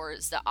Foods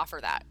stores that offer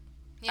that.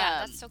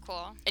 Yeah, that's so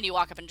cool. And you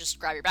walk up and just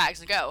grab your bags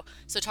and go.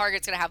 So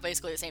Target's going to have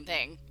basically the same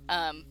thing,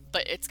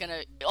 but it's going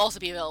to also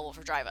be available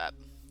for drive up.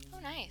 Oh,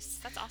 nice.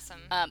 That's awesome.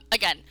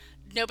 Again,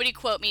 nobody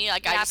quote me.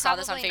 Like I just saw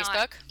this on Facebook.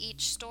 Not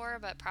each store,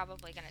 but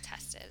probably going to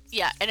test it.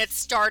 Yeah, and it's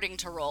starting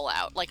to roll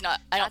out. Like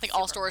I don't think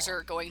all stores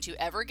are going to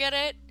ever get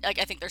it. Like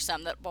I think there's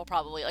some that will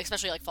probably, like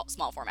especially like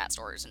small format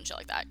stores and shit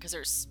like that. Because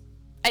there's,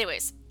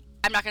 anyways.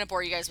 I'm not going to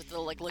bore you guys with the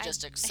like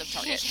logistics of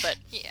Target, but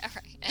yeah,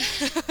 right.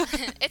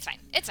 It's fine.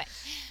 It's fine.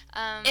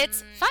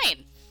 It's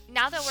fine.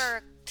 Now that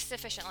we're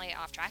sufficiently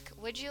off track,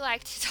 would you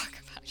like to talk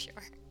about your?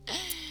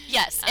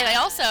 Yes, and I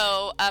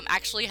also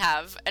actually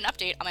have an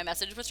update on my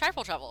message with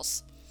Trifle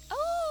Travels.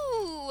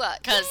 Oh,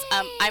 because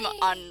I'm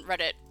on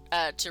Reddit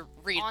to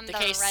read on the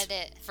case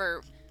Reddit.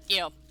 for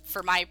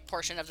for my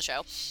portion of the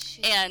show,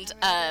 and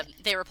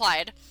they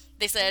replied.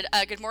 They said,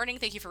 "Good morning.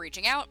 Thank you for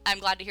reaching out. I'm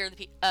glad to hear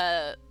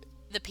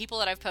the people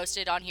that I've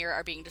posted on here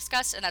are being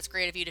discussed, and that's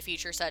great of you to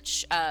feature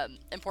such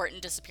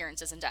important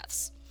disappearances and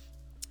deaths.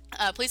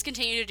 Please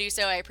continue to do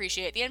so. I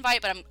appreciate the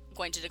invite, but I'm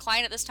going to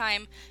decline at this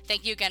time.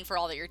 Thank you again for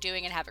all that you're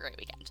doing, and have a great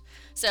weekend."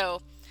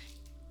 So,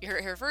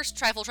 her first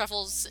Trifle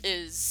Truffles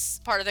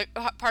is part of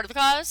the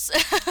cause.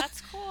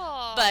 That's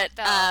cool. But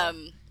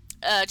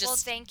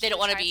just they don't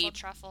want to be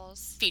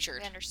Truffles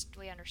featured.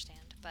 We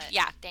understand, but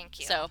yeah, thank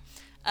you. So,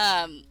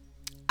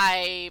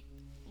 I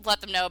let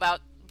them know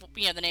about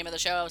the name of the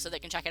show so they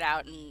can check it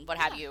out and what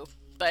have you.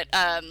 But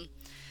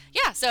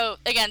so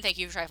again, thank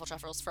you, Trifle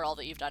Truffles, for all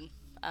that you've done.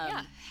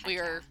 We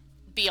are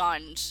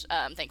beyond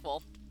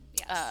thankful.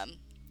 Yes.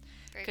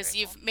 Because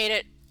you've made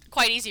it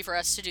quite easy for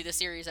us to do the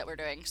series that we're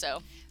doing.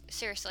 So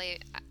seriously,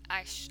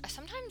 I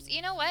sometimes,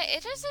 you know what,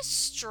 it is a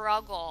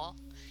struggle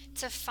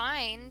to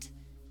find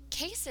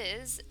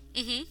cases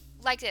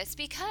like this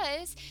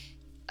because,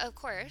 of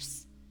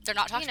course, they're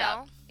not talked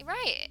about.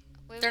 Right.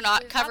 They're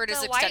not covered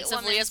as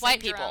extensively as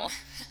white people.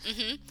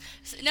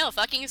 No,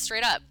 fucking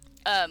straight up.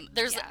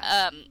 There's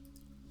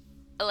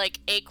like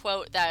a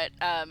quote that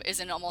is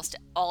in almost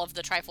all of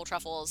the Trifle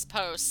Truffles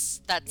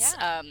posts. That's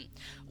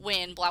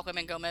when black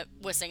women go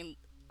missing.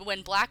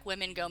 When black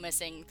women go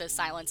missing, the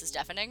silence is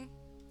deafening.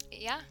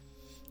 Yeah.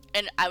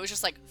 And I was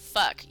just like,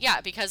 fuck yeah,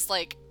 because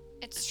like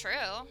it's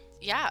true.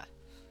 Yeah.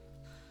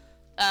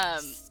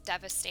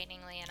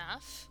 Devastatingly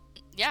enough.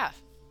 Yeah.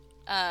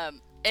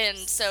 And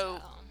so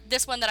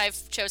this one that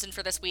I've chosen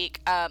for this week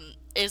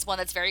is one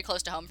that's very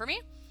close to home for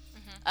me.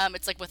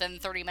 It's like within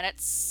 30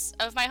 minutes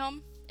of my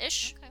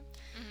home-ish.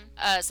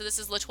 Okay. So this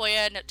is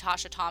Latoya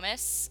Natasha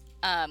Thomas.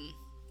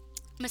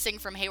 missing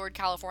from Hayward,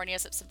 California,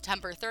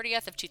 September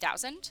 30th of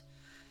 2000.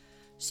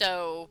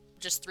 So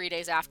just 3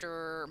 days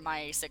after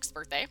my 6th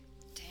birthday.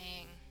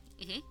 Dang.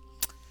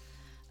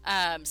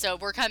 So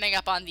we're coming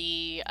up on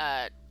the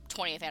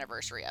 20th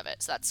anniversary of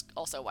it. So that's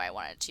also why I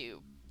wanted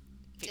to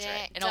feature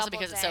it. And also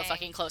because it's so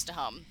fucking close to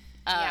home.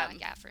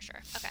 Yeah, for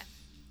sure. Okay.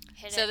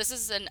 So this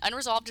is an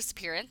unresolved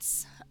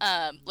disappearance.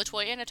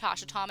 LaToya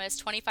Natasha Thomas,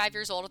 25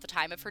 years old at the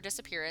time of her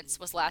disappearance,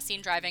 was last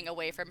seen driving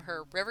away from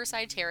her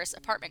Riverside Terrace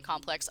apartment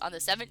complex on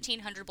the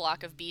 1700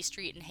 block of B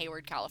Street in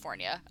Hayward,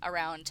 California,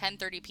 around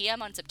 10:30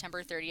 p.m. on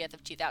September 30th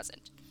of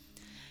 2000.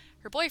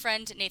 Her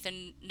boyfriend,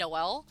 Nathan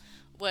Noel,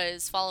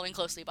 was following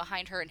closely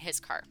behind her in his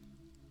car.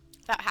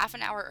 About half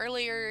an hour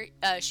earlier,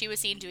 she was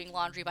seen doing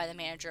laundry by the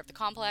manager of the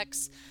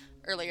complex.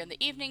 Earlier in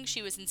the evening,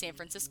 she was in San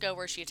Francisco,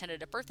 where she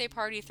attended a birthday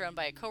party thrown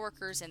by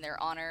coworkers in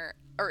her honor,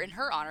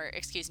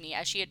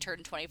 as she had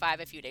turned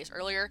 25 a few days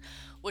earlier,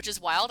 which is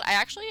wild. I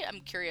actually am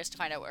curious to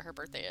find out what her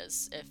birthday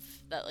is, if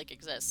that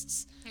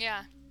exists.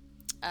 Yeah,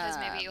 because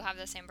maybe you have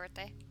the same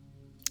birthday.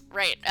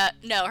 Right.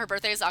 No, her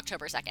birthday is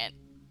October 2nd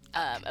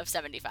of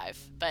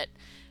 75, but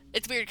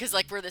it's weird because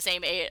we're the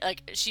same age.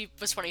 She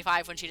was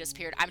 25 when she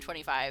disappeared. I'm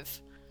 25.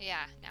 Yeah.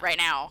 No. Right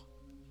now.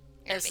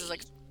 This is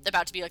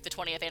about to be the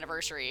 20th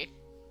anniversary.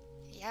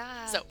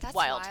 Yeah, so that's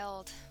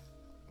wild.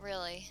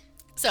 Really.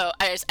 So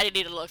I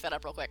needed to look that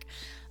up real quick.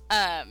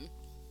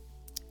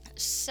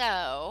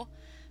 So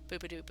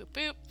boop-a-doop boop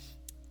boop.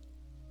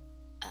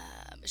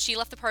 She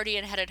left the party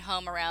and headed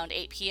home around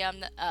 8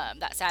 p.m.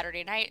 That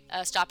Saturday night,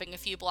 stopping a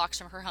few blocks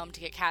from her home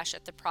to get cash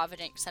at the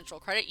Provident Central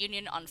Credit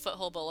Union on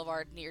Foothill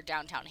Boulevard near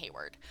downtown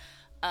Hayward,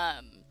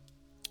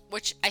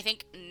 which I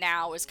think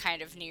now is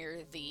kind of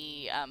near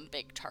the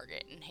big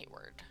Target in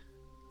Hayward.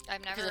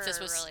 I've never if this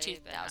was really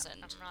 2000.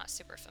 I'm not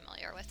super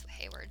familiar with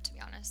Hayward, to be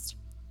honest.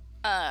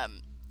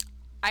 I'm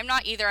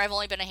not either. I've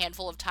only been a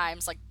handful of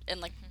times,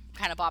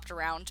 kind of bopped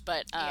around,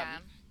 but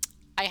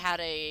I had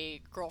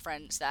a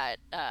girlfriend that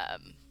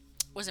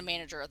was a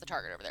manager at the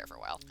Target over there for a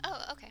while.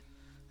 Oh, okay.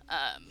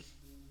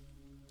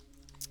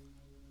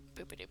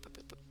 Boop-a-doop boop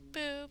boop boop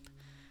boop.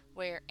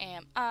 Where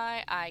am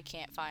I? I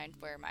can't find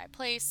where my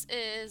place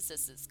is.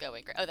 This is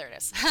going great. Oh, there it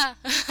is.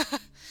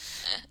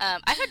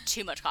 I've had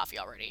too much coffee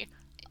already.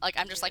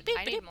 I'm just boop,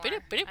 I need boop, more.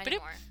 boop, boop, I boop, need boop.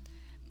 more.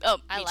 Oh,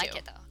 I me like too.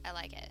 it, though. I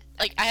like it.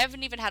 I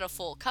haven't even had a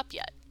full cup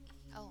yet.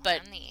 Oh,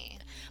 but honey.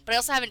 But I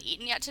also haven't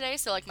eaten yet today,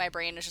 so my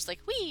brain is just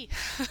wee.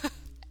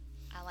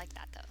 I like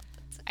that, though.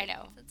 I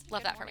know.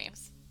 Love that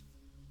mornings. For me.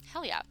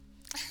 Hell yeah.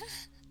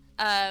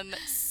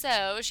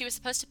 So she was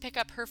supposed to pick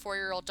up her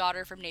 4-year-old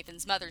daughter from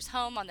Nathan's mother's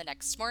home on the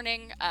next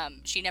morning.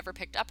 She never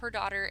picked up her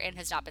daughter and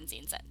has not been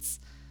seen since.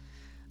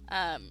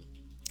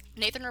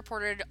 Nathan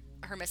reported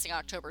her missing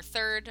October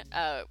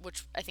 3rd,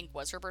 which I think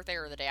was her birthday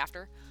or the day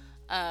after.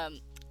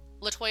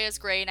 LaToya's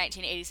gray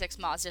 1986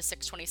 Mazda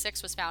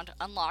 626 was found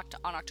unlocked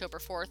on October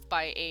 4th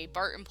by a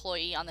BART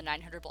employee on the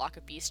 900 block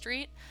of B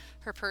Street.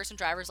 Her purse and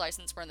driver's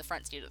license were in the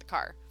front seat of the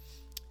car.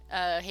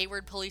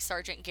 Hayward Police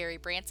Sergeant Gary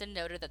Branson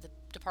noted that the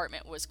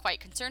department was quite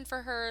concerned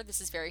for her.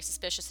 This is very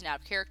suspicious and out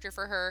of character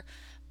for her,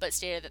 but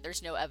stated that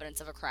there's no evidence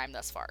of a crime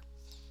thus far.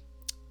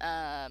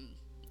 I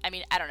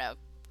don't know.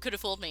 Could have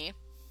fooled me,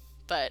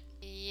 but...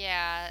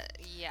 Yeah.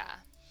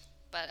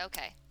 But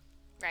okay.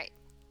 Right.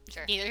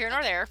 Sure. Neither here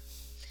nor there.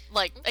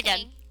 Okay.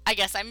 Again, I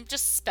guess I'm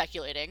just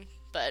speculating,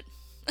 but...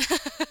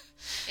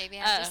 Maybe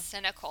I'm just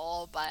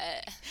cynical,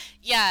 but...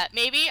 Yeah,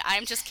 maybe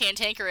I'm just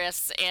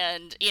cantankerous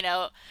and,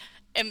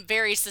 am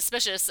very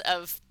suspicious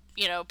of,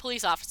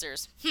 police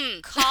officers.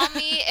 Call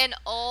me an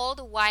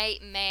old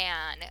white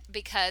man,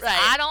 because right.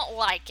 I don't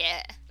like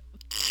it.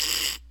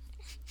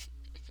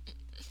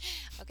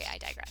 Okay, I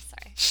digress,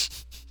 sorry.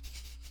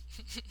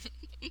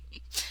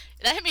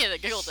 That hit me in the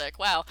giggle dick,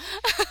 wow.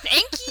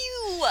 Thank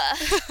you!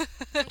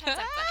 Sometimes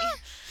I'm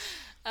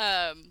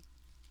funny.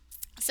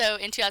 So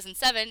in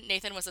 2007,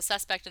 Nathan was a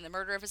suspect in the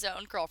murder of his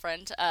own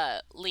girlfriend,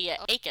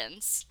 Leah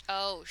Akins.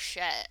 Oh,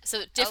 shit.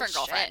 So different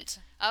girlfriend. Shit.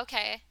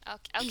 Okay,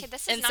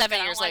 this is and not 7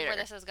 good. years I don't later. like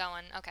where this is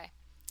going. Okay.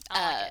 I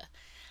don't like it.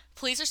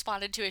 Police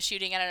responded to a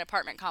shooting at an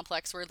apartment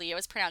complex where Leah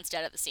was pronounced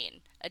dead at the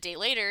scene. A day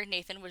later,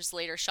 Nathan was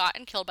later shot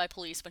and killed by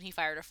police when he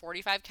fired a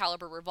 .45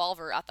 caliber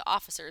revolver at the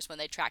officers when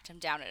they tracked him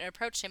down and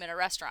approached him in a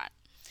restaurant.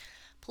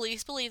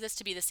 Police believe this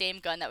to be the same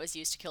gun that was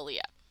used to kill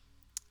Leah.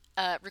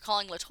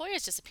 Recalling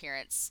LaToya's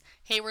disappearance,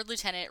 Hayward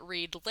Lieutenant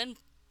Reed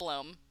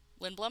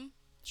Lindblom?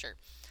 Sure.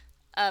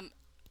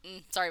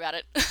 Sorry about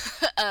it.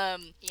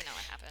 You know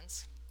what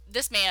happens.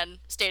 This man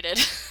stated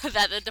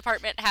that the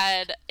department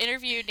had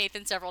interviewed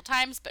Nathan several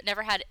times, but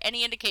never had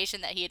any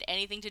indication that he had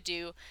anything to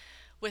do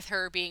with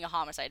her being a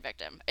homicide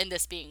victim, and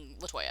this being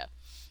LaToya.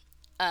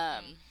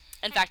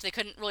 In fact, they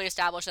couldn't really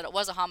establish that it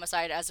was a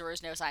homicide, as there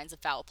was no signs of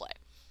foul play.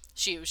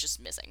 She was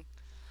just missing.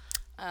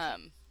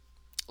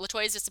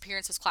 LaToya's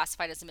disappearance was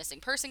classified as a missing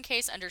person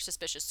case under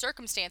suspicious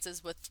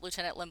circumstances, with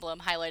Lieutenant Lindblom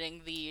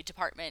highlighting the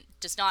department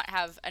does not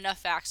have enough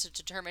facts to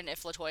determine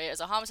if LaToya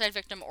is a homicide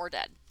victim or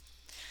dead.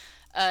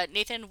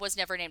 Nathan was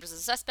never named as a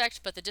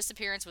suspect, but the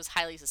disappearance was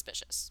highly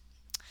suspicious.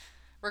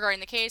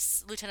 Regarding the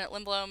case, Lieutenant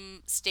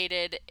Lindblom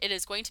stated, "It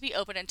is going to be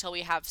open until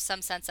we have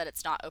some sense that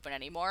it's not open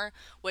anymore,"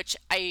 which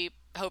I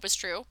hope is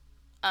true.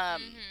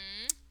 And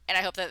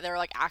I hope that they're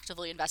like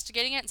actively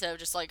investigating it instead of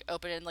just like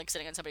open and like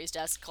sitting on somebody's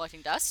desk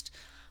collecting dust.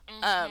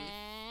 Yeah,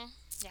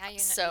 you know.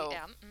 So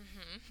Yeah.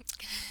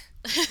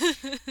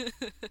 I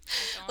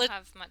don't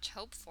have much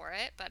hope for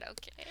it, but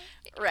okay.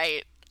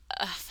 right.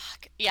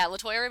 Fuck. Yeah,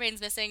 LaToya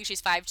remains missing.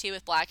 She's 5'2"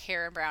 with black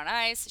hair and brown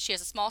eyes. She has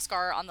a small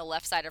scar on the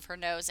left side of her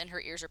nose and her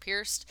ears are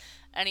pierced.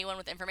 Anyone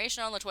with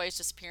information on LaToya's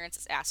disappearance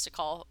is asked to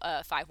call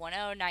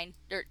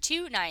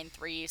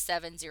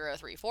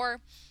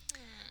 510-293-7034.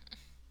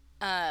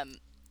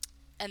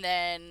 And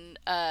then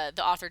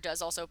the author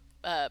does also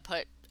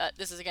put,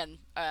 this is again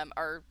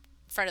our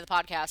friend of the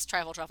podcast,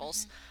 Trifle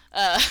Truffles.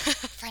 I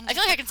feel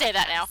like I can say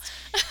that now.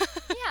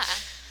 Yeah.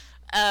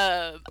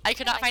 I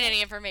could not find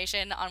any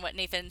information on what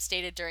Nathan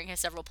stated during his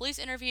several police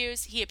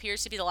interviews. He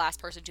appears to be the last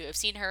person to have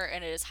seen her,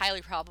 and it is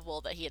highly probable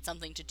that he had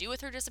something to do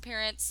with her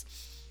disappearance.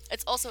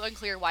 It's also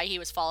unclear why he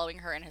was following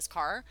her in his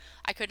car.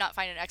 I could not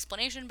find an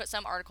explanation, but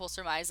some articles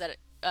surmise that it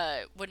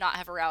would not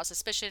have aroused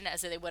suspicion, as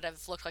they would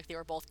have looked like they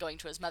were both going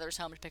to his mother's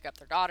home to pick up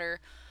their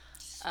daughter.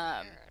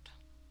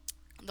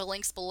 The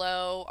links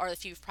below are the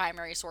few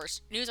primary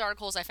source news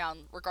articles I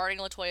found regarding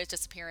LaToya's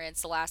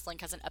disappearance. The last link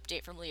has an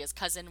update from Leah's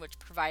cousin, which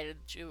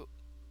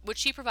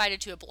she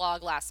provided to a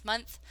blog last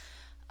month,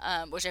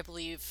 which I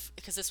believe,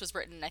 because this was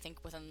written, I think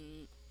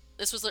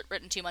this was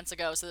written 2 months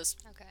ago, so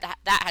that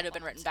had to have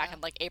been written back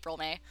in like April,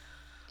 May.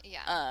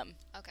 Yeah.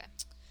 Okay.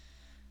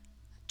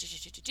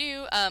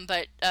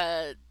 But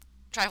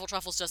Trifle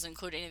Truffles doesn't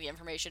include any of the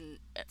information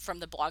from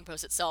the blog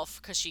post itself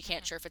because she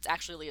can't sure if it's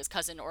actually Leah's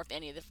cousin or if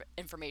any of the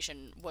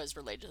information was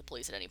related to the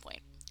police at any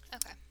point.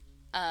 Okay.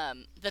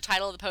 The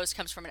title of the post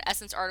comes from an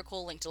Essence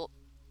article linked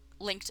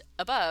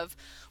above,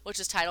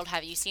 which is titled,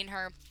 "Have you seen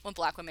her? When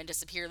black women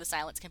disappear, the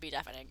silence can be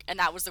deafening." And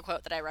that was the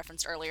quote that I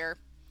referenced earlier.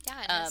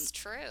 Yeah, and it's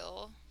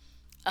true.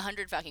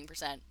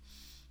 100%.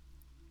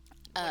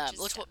 Which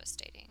is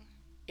devastating.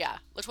 Yeah.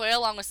 LaToya,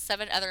 along with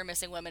 7 other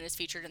missing women, is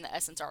featured in the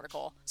Essence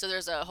article. So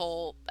there's a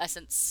whole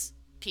Essence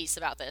piece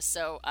about this.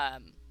 So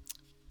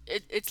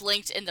it's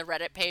linked in the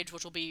Reddit page,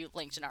 which will be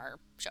linked in our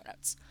show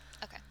notes.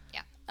 Okay,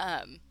 yeah.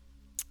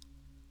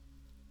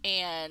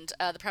 And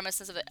the premise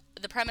of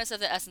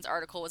the Essence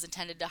article was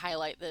intended to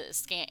highlight the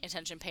scant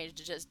attention paid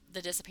to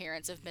the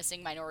disappearance of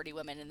missing minority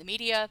women in the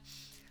media.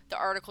 The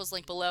articles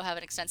linked below have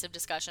an extensive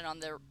discussion on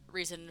the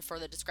reason for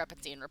the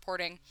discrepancy in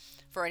reporting.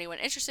 For anyone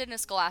interested in a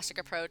scholastic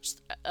approach,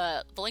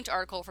 the linked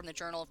article from the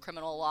Journal of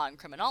Criminal Law and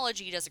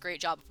Criminology does a great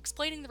job of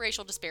explaining the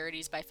racial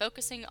disparities by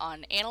focusing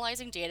on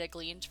analyzing data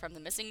gleaned from the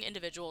missing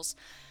individuals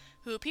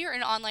who appear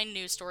in online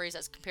news stories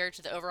as compared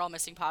to the overall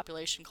missing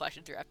population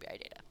collected through FBI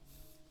data.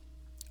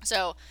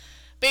 So,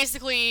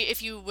 basically,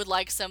 if you would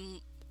like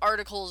some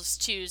articles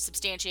to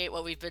substantiate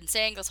what we've been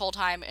saying this whole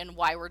time and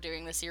why we're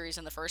doing this series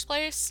in the first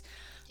place,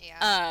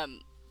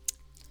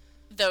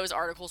 those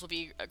articles will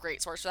be a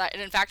great source for that.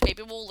 And in fact,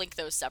 maybe we'll link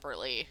those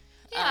separately.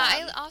 Yeah,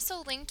 I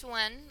also linked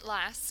one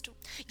last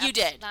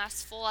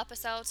full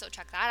episode, so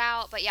check that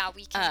out. But yeah,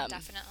 we can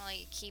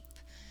definitely keep.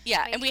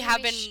 Yeah, and we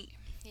have been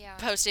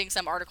posting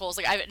some articles.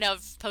 Like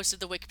I've posted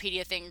the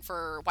Wikipedia thing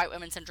for White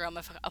Women Syndrome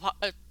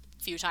a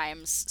few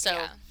times.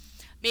 So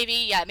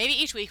maybe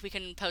each week we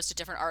can post a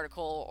different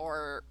article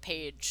or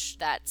page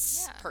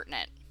that's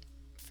pertinent.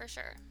 For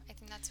sure, I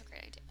think that's a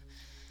great idea.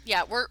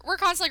 Yeah, we're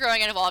constantly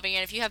growing and evolving,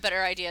 and if you have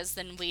better ideas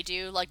than we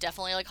do, like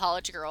definitely like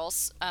college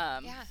girls.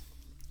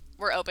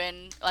 We're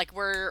open. Like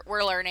we're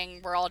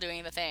learning. We're all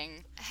doing the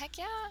thing. Heck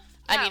yeah.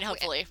 I mean,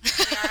 hopefully.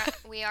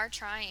 We are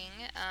trying.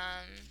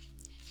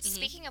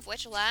 Speaking of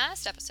which,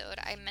 last episode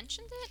I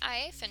mentioned that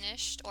I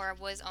finished or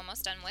was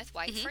almost done with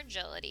White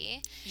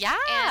Fragility. Yeah.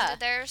 And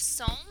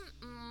there's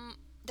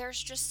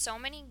just so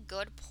many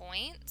good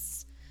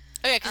points.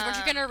 Oh yeah, because weren't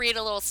you gonna read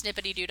a little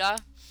snippety doodah?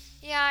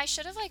 Yeah, I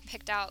should have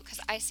picked out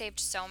because I saved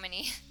so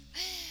many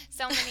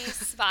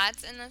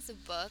spots in this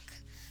book,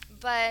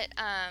 but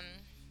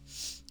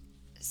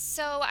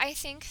so I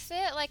think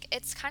that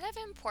it's kind of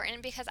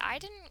important because I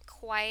didn't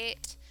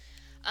quite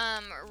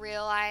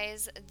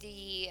realize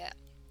the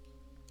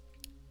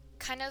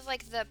kind of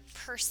the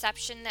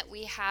perception that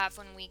we have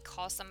when we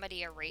call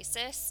somebody a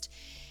racist,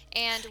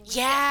 and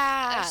we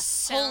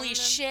assume, holy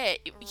shit,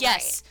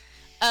 yes.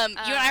 You and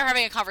I were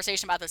having a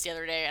conversation about this the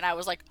other day, and I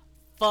was like,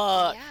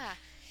 fuck. Yeah.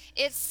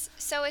 It's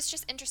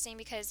just interesting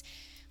because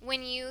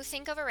when you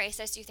think of a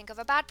racist, you think of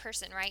a bad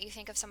person, right? You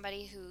think of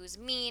somebody who's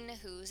mean,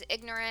 who's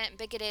ignorant,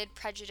 bigoted,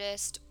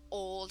 prejudiced,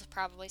 old,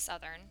 probably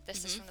Southern.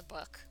 This is from the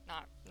book,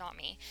 not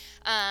me.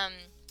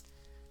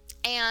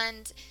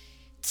 And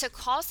to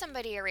call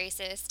somebody a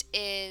racist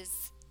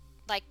is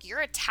you're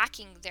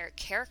attacking their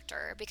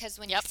character, because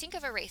when you think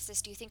of a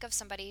racist, you think of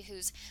somebody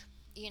who's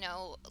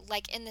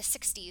in the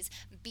 60s,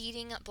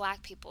 beating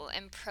black people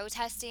and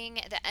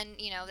protesting the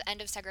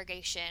end of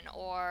segregation,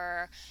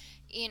 or,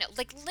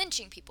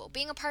 lynching people,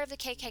 being a part of the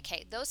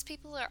KKK. Those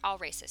people are all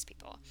racist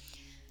people.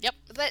 Yep.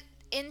 But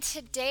in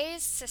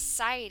today's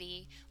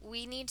society,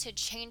 we need to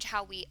change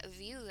how we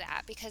view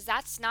that, because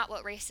that's not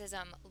what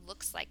racism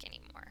looks like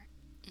anymore.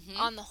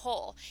 On the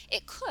whole,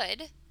 it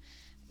could,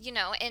 you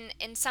know,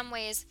 in some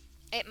ways,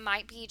 it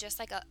might be just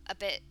like a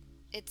bit.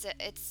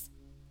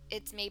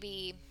 It's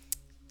maybe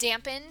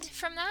dampened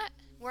from that.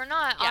 We're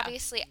not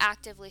obviously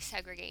actively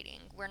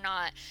segregating. We're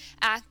not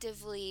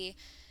actively,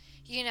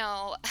 you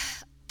know,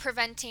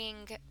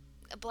 preventing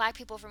Black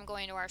people from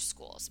going to our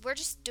schools. We're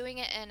just doing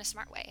it in a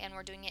smart way, and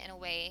we're doing it in a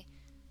way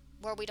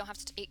where we don't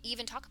have to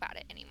even talk about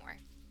it anymore.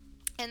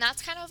 And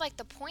that's kind of like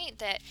the point,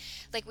 that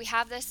like we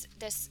have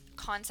this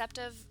concept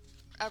of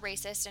a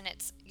racist, and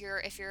it's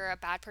if you're a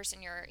bad person,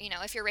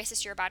 if you're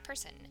racist, you're a bad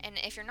person, and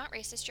if you're not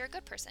racist, you're a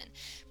good person.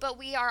 But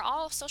we are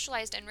all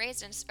socialized and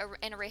raised in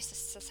a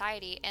racist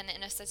society, and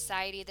in a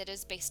society that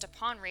is based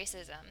upon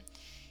racism,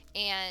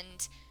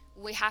 and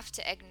we have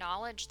to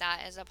acknowledge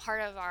that as a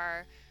part of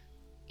our,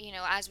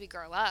 as we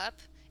grow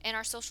up, and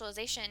our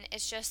socialization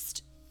is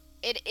just,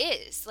 it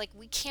is like,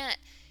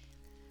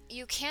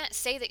 you can't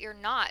say that you're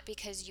not,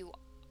 because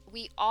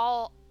we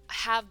all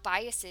have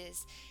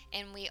biases,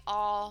 and we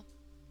all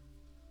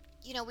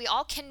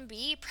can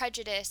be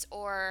prejudiced,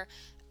 or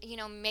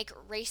make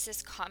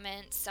racist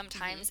comments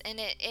sometimes. And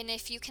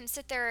if you can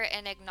sit there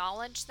and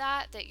acknowledge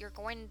that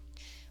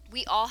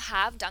we all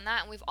have done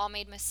that, and we've all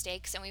made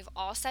mistakes, and we've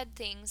all said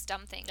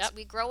dumb things. Yep.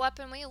 We grow up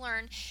and we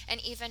learn, and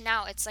even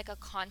now it's like a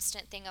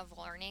constant thing of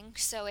learning.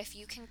 So if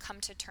you can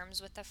come to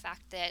terms with the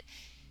fact that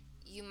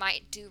you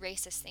might do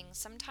racist things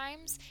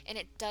sometimes, and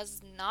it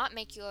does not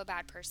make you a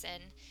bad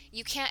person,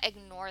 you can't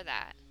ignore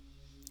that.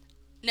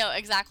 No,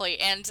 exactly.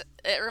 And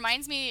it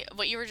reminds me,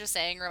 what you were just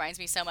saying reminds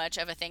me so much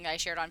of a thing I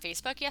shared on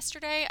Facebook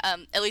yesterday,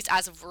 at least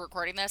as of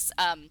recording this.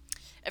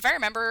 If I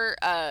remember,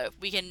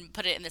 we can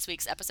put it in this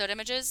week's episode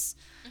images.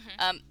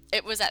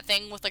 It was that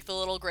thing with like the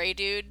little gray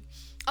dude.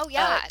 Oh,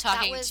 yeah.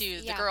 Talking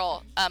to the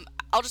girl.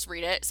 I'll just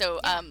read it. So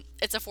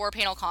it's a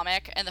 4-panel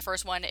comic, and the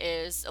first one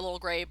is a little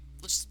gray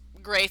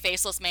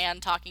faceless man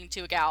talking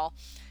to a gal,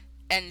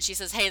 and she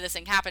says, "Hey, this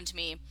thing happened to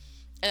me."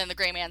 And then the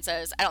gray man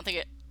says, "I don't think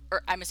it,"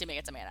 or I'm assuming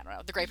it's a man, I don't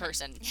know. The gray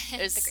person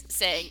is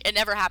saying, "It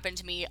never happened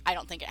to me. I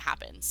don't think it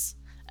happens."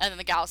 And then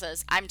the gal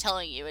says, "I'm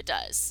telling you, it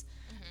does."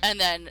 And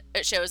then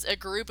it shows a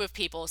group of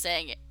people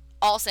saying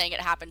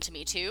it happened to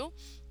me too.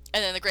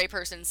 And then the gray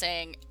person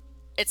saying,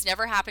 "It's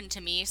never happened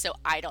to me, so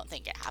I don't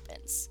think it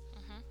happens."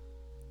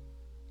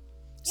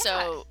 Yeah.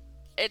 So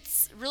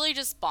it's really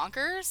just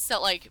bonkers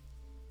that like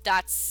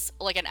that's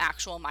like an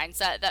actual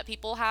mindset that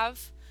people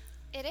have.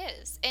 It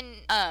is. And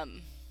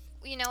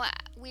we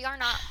are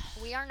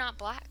not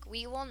Black.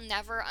 We will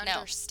never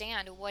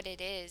understand what it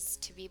is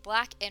to be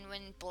Black. And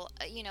when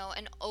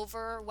an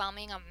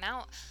overwhelming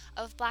amount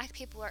of Black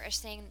people are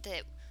saying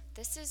that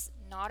this is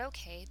not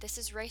okay, this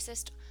is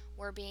racist,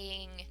 we're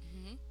being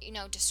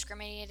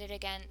discriminated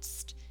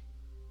against,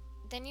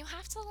 then you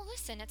have to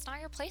listen. It's not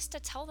your place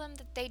to tell them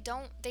that they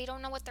don't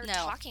know what they're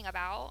talking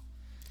about.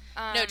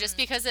 No, just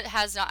because it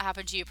has not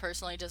happened to you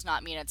personally does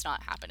not mean it's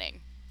not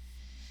happening.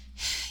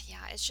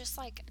 Yeah, it's just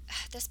like,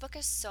 this book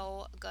is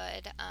so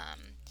good.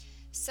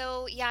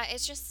 So yeah,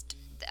 it's just,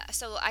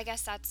 so I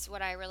guess that's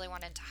what I really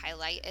wanted to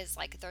highlight, is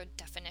like the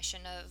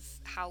definition of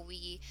how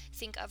we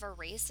think of a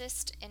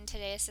racist in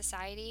today's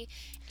society.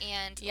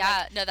 And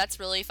yeah, no, that's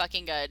really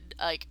fucking good.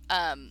 Like,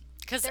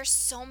 because there's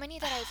so many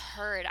that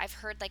I've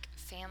heard like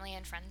family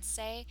and friends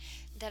say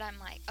that I'm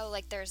like, oh,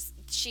 like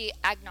she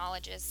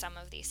acknowledges some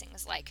of these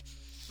things, like,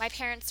 my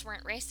parents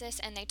weren't racist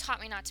and they taught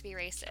me not to be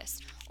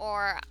racist,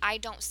 or I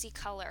don't see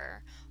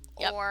color,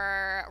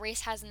 or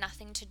race has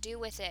nothing to do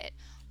with it,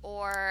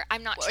 or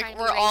I'm not trying to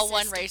be racist. We're all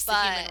one race, the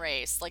human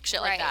race, like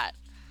shit like that.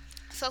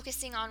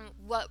 Focusing on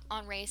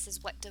race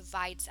is what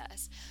divides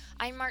us.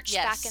 I marched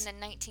back in the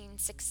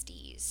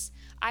 1960s.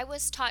 I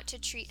was taught to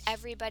treat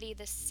everybody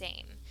the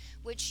same,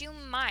 which you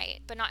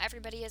might, but not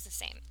everybody is the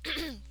same.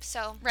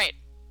 So right.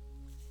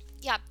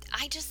 Yeah,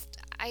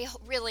 I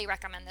really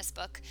recommend this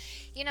book.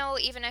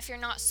 Even if you're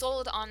not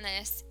sold on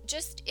this,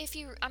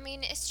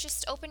 it's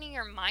just opening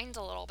your mind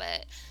a little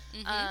bit,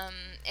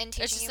 and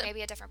teaching you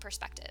maybe a different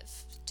perspective.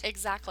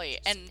 Exactly.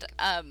 And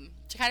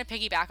to kind of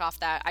piggyback off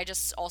that, I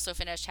just also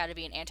finished How to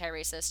Be an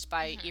Anti-Racist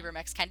by Ibram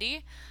X.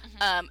 Kendi.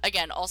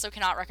 Again, also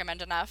cannot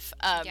recommend enough.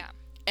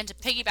 And to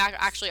piggyback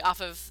actually off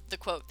of the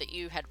quote that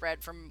you had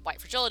read from White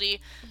Fragility,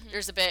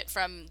 there's a bit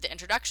from the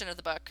introduction of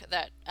the book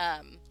that,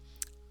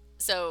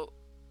 so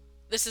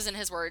this is in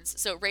his words.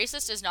 So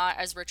racist is not,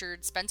 as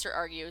Richard Spencer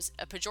argues,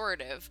 a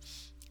pejorative.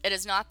 It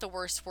is not the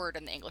worst word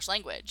in the English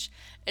language.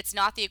 It's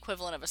not the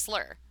equivalent of a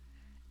slur.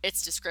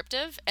 It's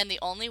descriptive, and the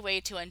only way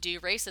to undo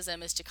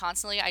racism is to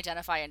constantly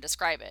identify and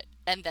describe it,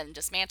 and then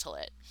dismantle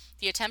it.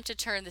 The attempt to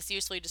turn this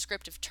usefully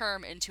descriptive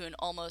term into an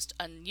almost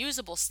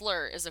unusable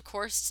slur is, of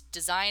course,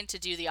 designed to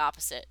do the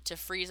opposite, to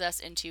freeze us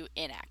into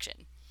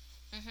inaction.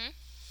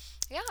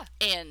 Yeah.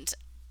 And,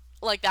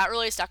 like, that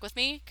really stuck with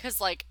me,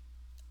 because, like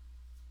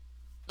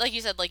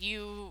you said,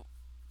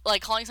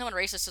 like, calling someone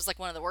racist is, like,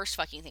 one of the worst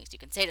fucking things you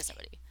can say to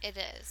somebody. It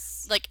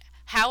is. Like,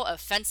 how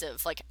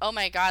offensive. Like, oh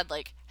my god,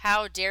 like,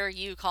 how dare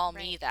you call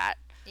me that?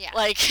 Yeah.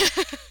 Like,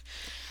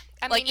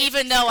 I like mean,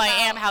 even though I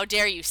am, how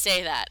dare you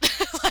say that?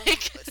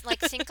 like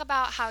think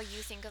about how you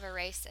think of a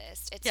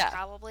racist. It's Yeah.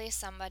 probably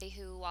somebody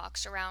who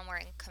walks around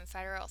wearing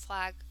Confederate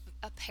flag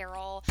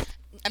apparel,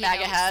 a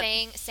MAGA hat,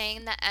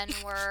 saying the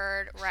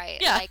N-word, right?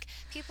 Yeah. Like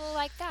people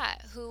like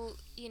that who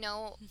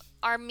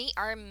are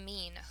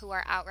mean, who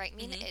are outright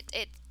mean.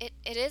 Mm-hmm.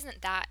 It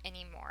isn't that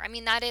anymore. I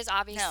mean, that is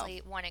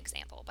obviously one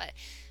example, but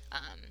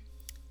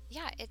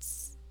yeah,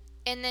 it's.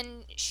 And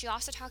then she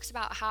also talks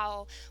about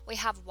how we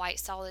have white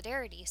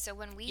solidarity. So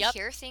when we Yep.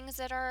 hear things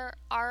that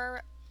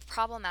are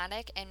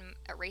problematic and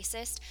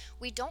racist,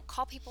 we don't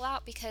call people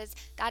out because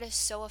that is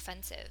so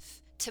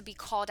offensive to be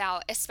called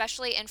out,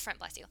 especially in front,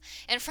 bless you,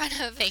 in front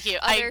of Thank you.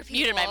 other I people.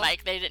 muted my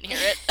mic. They didn't hear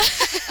it.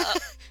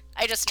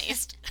 I just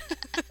sneezed.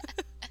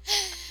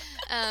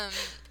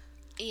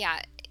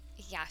 Yeah.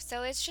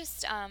 So it's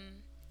just,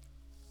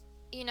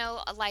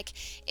 like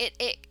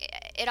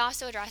it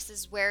also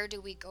addresses where do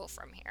we go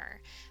from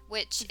here,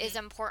 which is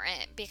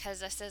important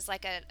because this is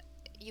like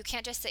you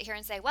can't just sit here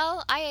and say,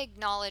 well, I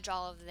acknowledge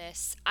all of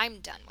this, I'm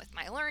done with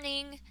my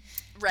learning.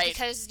 Right.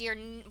 Because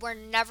we're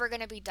never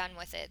going to be done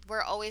with it.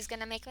 We're always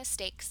going to make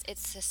mistakes.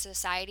 It's the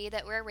society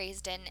that we're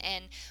raised in,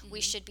 and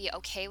we should be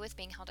okay with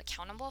being held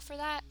accountable for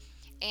that.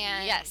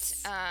 And,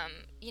 yes.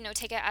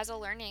 Take it as a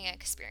learning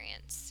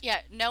experience.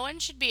 Yeah, no one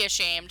should be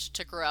ashamed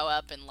to grow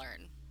up and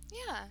learn.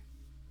 Yeah.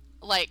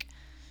 Like,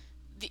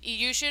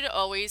 you should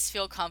always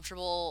feel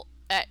comfortable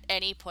at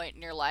any point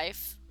in your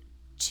life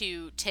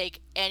to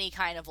take any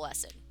kind of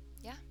lesson.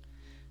 Yeah.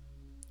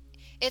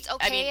 It's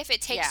okay if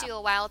it takes you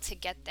a while to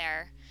get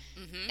there,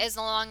 as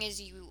long as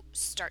you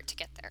start to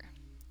get there.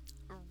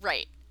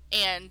 Right.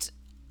 And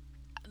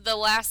the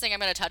last thing I'm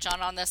going to touch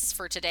on this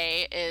for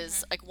today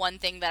is like one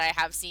thing that I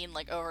have seen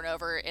like over and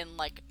over in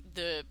like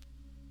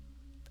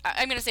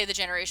I'm going to say the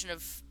generation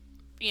of,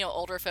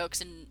 older folks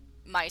in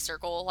my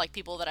circle, like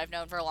people that I've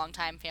known for a long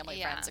time,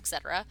 family, friends,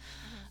 etc.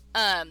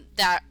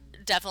 That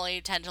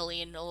definitely tend to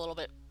lean a little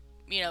bit,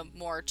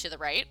 more to the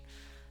right.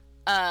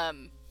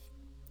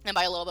 And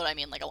by a little bit, I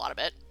mean like a lot of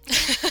it.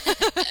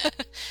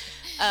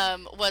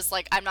 Was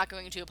like, I'm not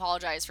going to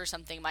apologize for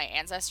something my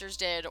ancestors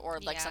did or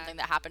like something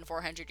that happened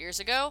 400 years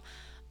ago.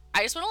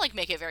 I just want to like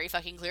make it very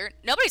fucking clear.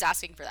 Nobody's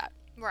asking for that.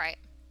 Right.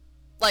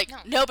 Like,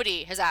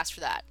 nobody has asked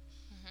for that.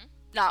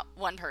 Not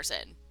one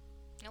person.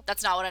 Nope.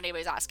 That's not what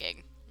anybody's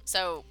asking.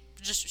 So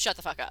just shut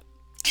the fuck up.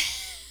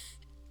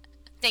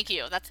 Thank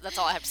you. That's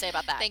all I have to say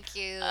about that. Thank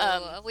you.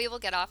 We will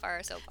get off our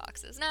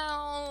soapboxes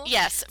now.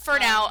 Yes, for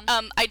now.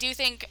 I do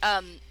think,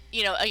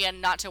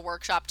 again, not to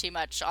workshop too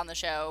much on the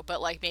show, but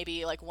like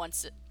maybe like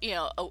once,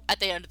 at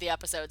the end of the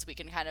episodes, we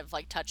can kind of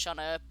like touch on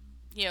a,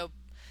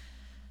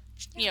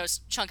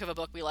 chunk of a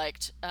book we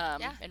liked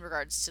in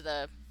regards to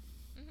the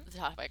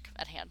topic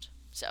at hand.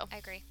 So I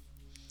agree.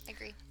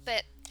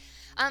 But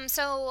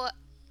so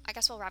I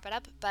guess we'll wrap it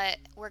up, but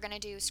we're going to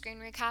do screen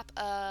recap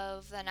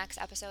of the next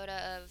episode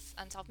of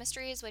Unsolved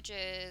Mysteries, which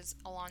is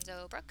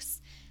Alonzo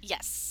Brooks.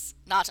 Yes.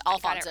 Not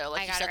Alfonso,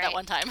 like you said that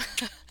one time.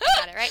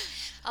 Got it right.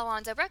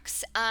 Alonzo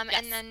Brooks. Yes.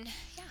 And then,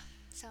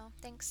 so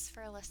thanks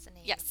for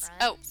listening, yes.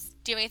 friends. Oh,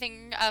 do you have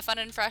anything fun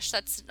and fresh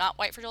that's not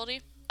white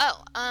fragility?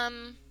 Oh,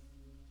 and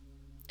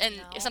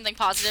no. Something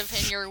positive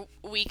in your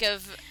week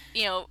of,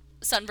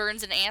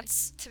 sunburns and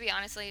ants? To be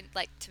honest,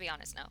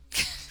 no.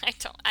 I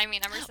don't. I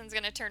mean, Emerson's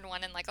going to turn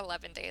 1 in like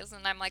 11 days,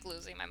 and I'm like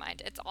losing my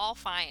mind. It's all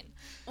fine.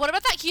 What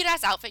about that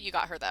cute-ass outfit you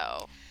got her,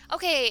 though?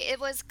 Okay, it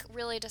was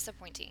really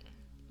disappointing.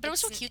 But it was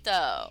so cute,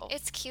 though.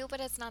 It's cute, but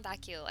it's not that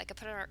cute. Like, I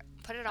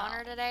put it on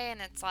her today, and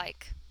it's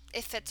like,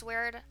 it fits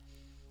weird.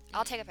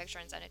 I'll take a picture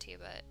and send it to you,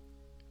 but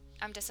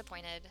I'm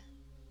disappointed.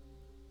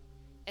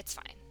 It's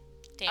fine.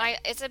 Damn.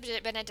 It's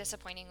been a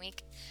disappointing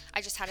week.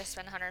 I just had to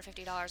spend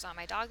 $150 on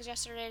my dogs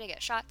yesterday to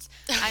get shots.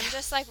 I'm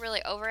just like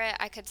really over it.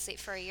 I could sleep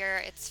for a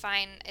year. It's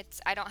fine.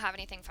 I don't have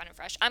anything fun and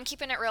fresh. I'm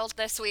keeping it real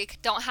this week.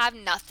 Don't have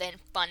nothing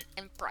fun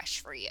and fresh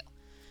for you.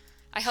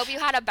 I hope you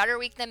had a better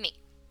week than me.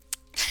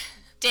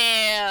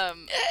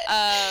 Damn.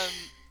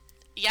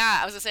 Yeah,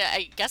 I was gonna say,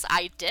 I guess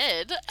I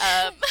did.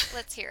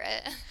 Let's hear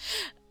it.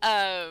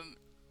 I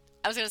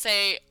was gonna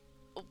say,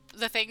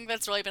 the thing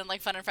that's really been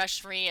like fun and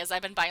fresh for me is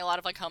I've been buying a lot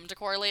of like home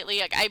decor lately.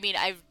 Like, I mean,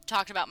 I've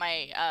talked about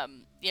my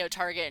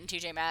Target and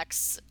TJ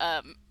Maxx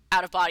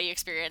out of body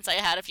experience I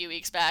had a few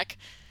weeks back.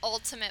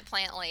 Ultimate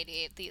plant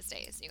lady these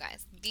days, you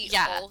guys. The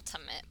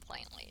ultimate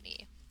plant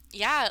lady.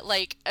 Yeah,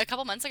 like a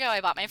couple months ago I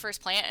bought my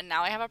first plant and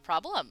now I have a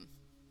problem.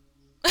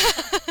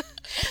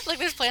 Like,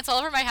 there's plants all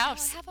over my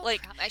house.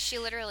 She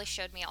literally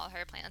showed me all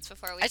her plants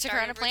before we I took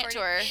her on a plant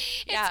tour.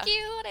 Yeah. It's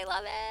cute. I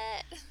love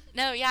it.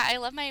 No, yeah, I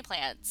love my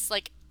plants.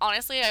 Like,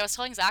 honestly, I was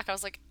telling Zach, I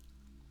was like,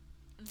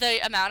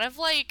 the amount of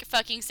like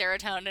fucking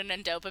serotonin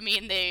and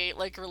dopamine they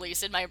like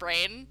release in my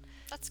brain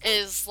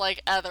is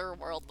like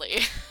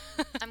otherworldly.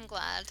 I'm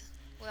glad.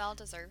 We all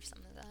deserve some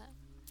of that.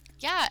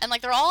 Yeah, and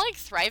like they're all like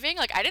thriving.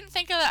 Like, I didn't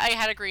think that I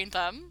had a green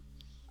thumb.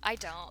 I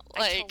don't.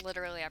 I kill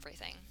literally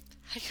everything.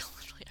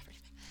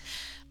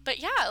 But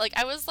yeah, like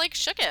I was like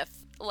shooketh.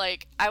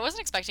 Like, I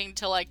wasn't expecting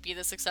to like be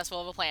this successful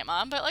of a plant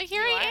mom, but like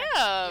here I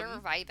am. You're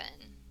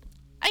vibing.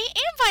 I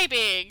am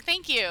vibing.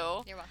 Thank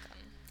you. You're welcome.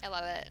 I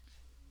love it.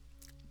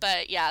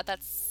 But yeah,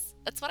 that's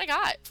what I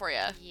got for you.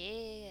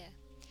 Yeah.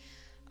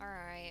 All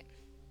right.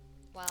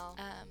 Well,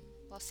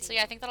 we'll see. So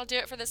yeah, I think that'll do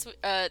it for this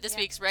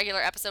week's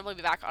regular episode. We'll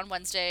be back on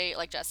Wednesday,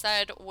 like Jess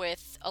said,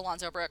 with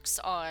Alonzo Brooks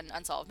on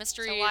Unsolved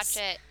Mysteries. So watch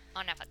it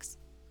on Netflix.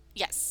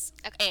 Yes.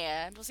 Okay.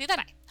 And we'll see you then.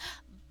 Bye.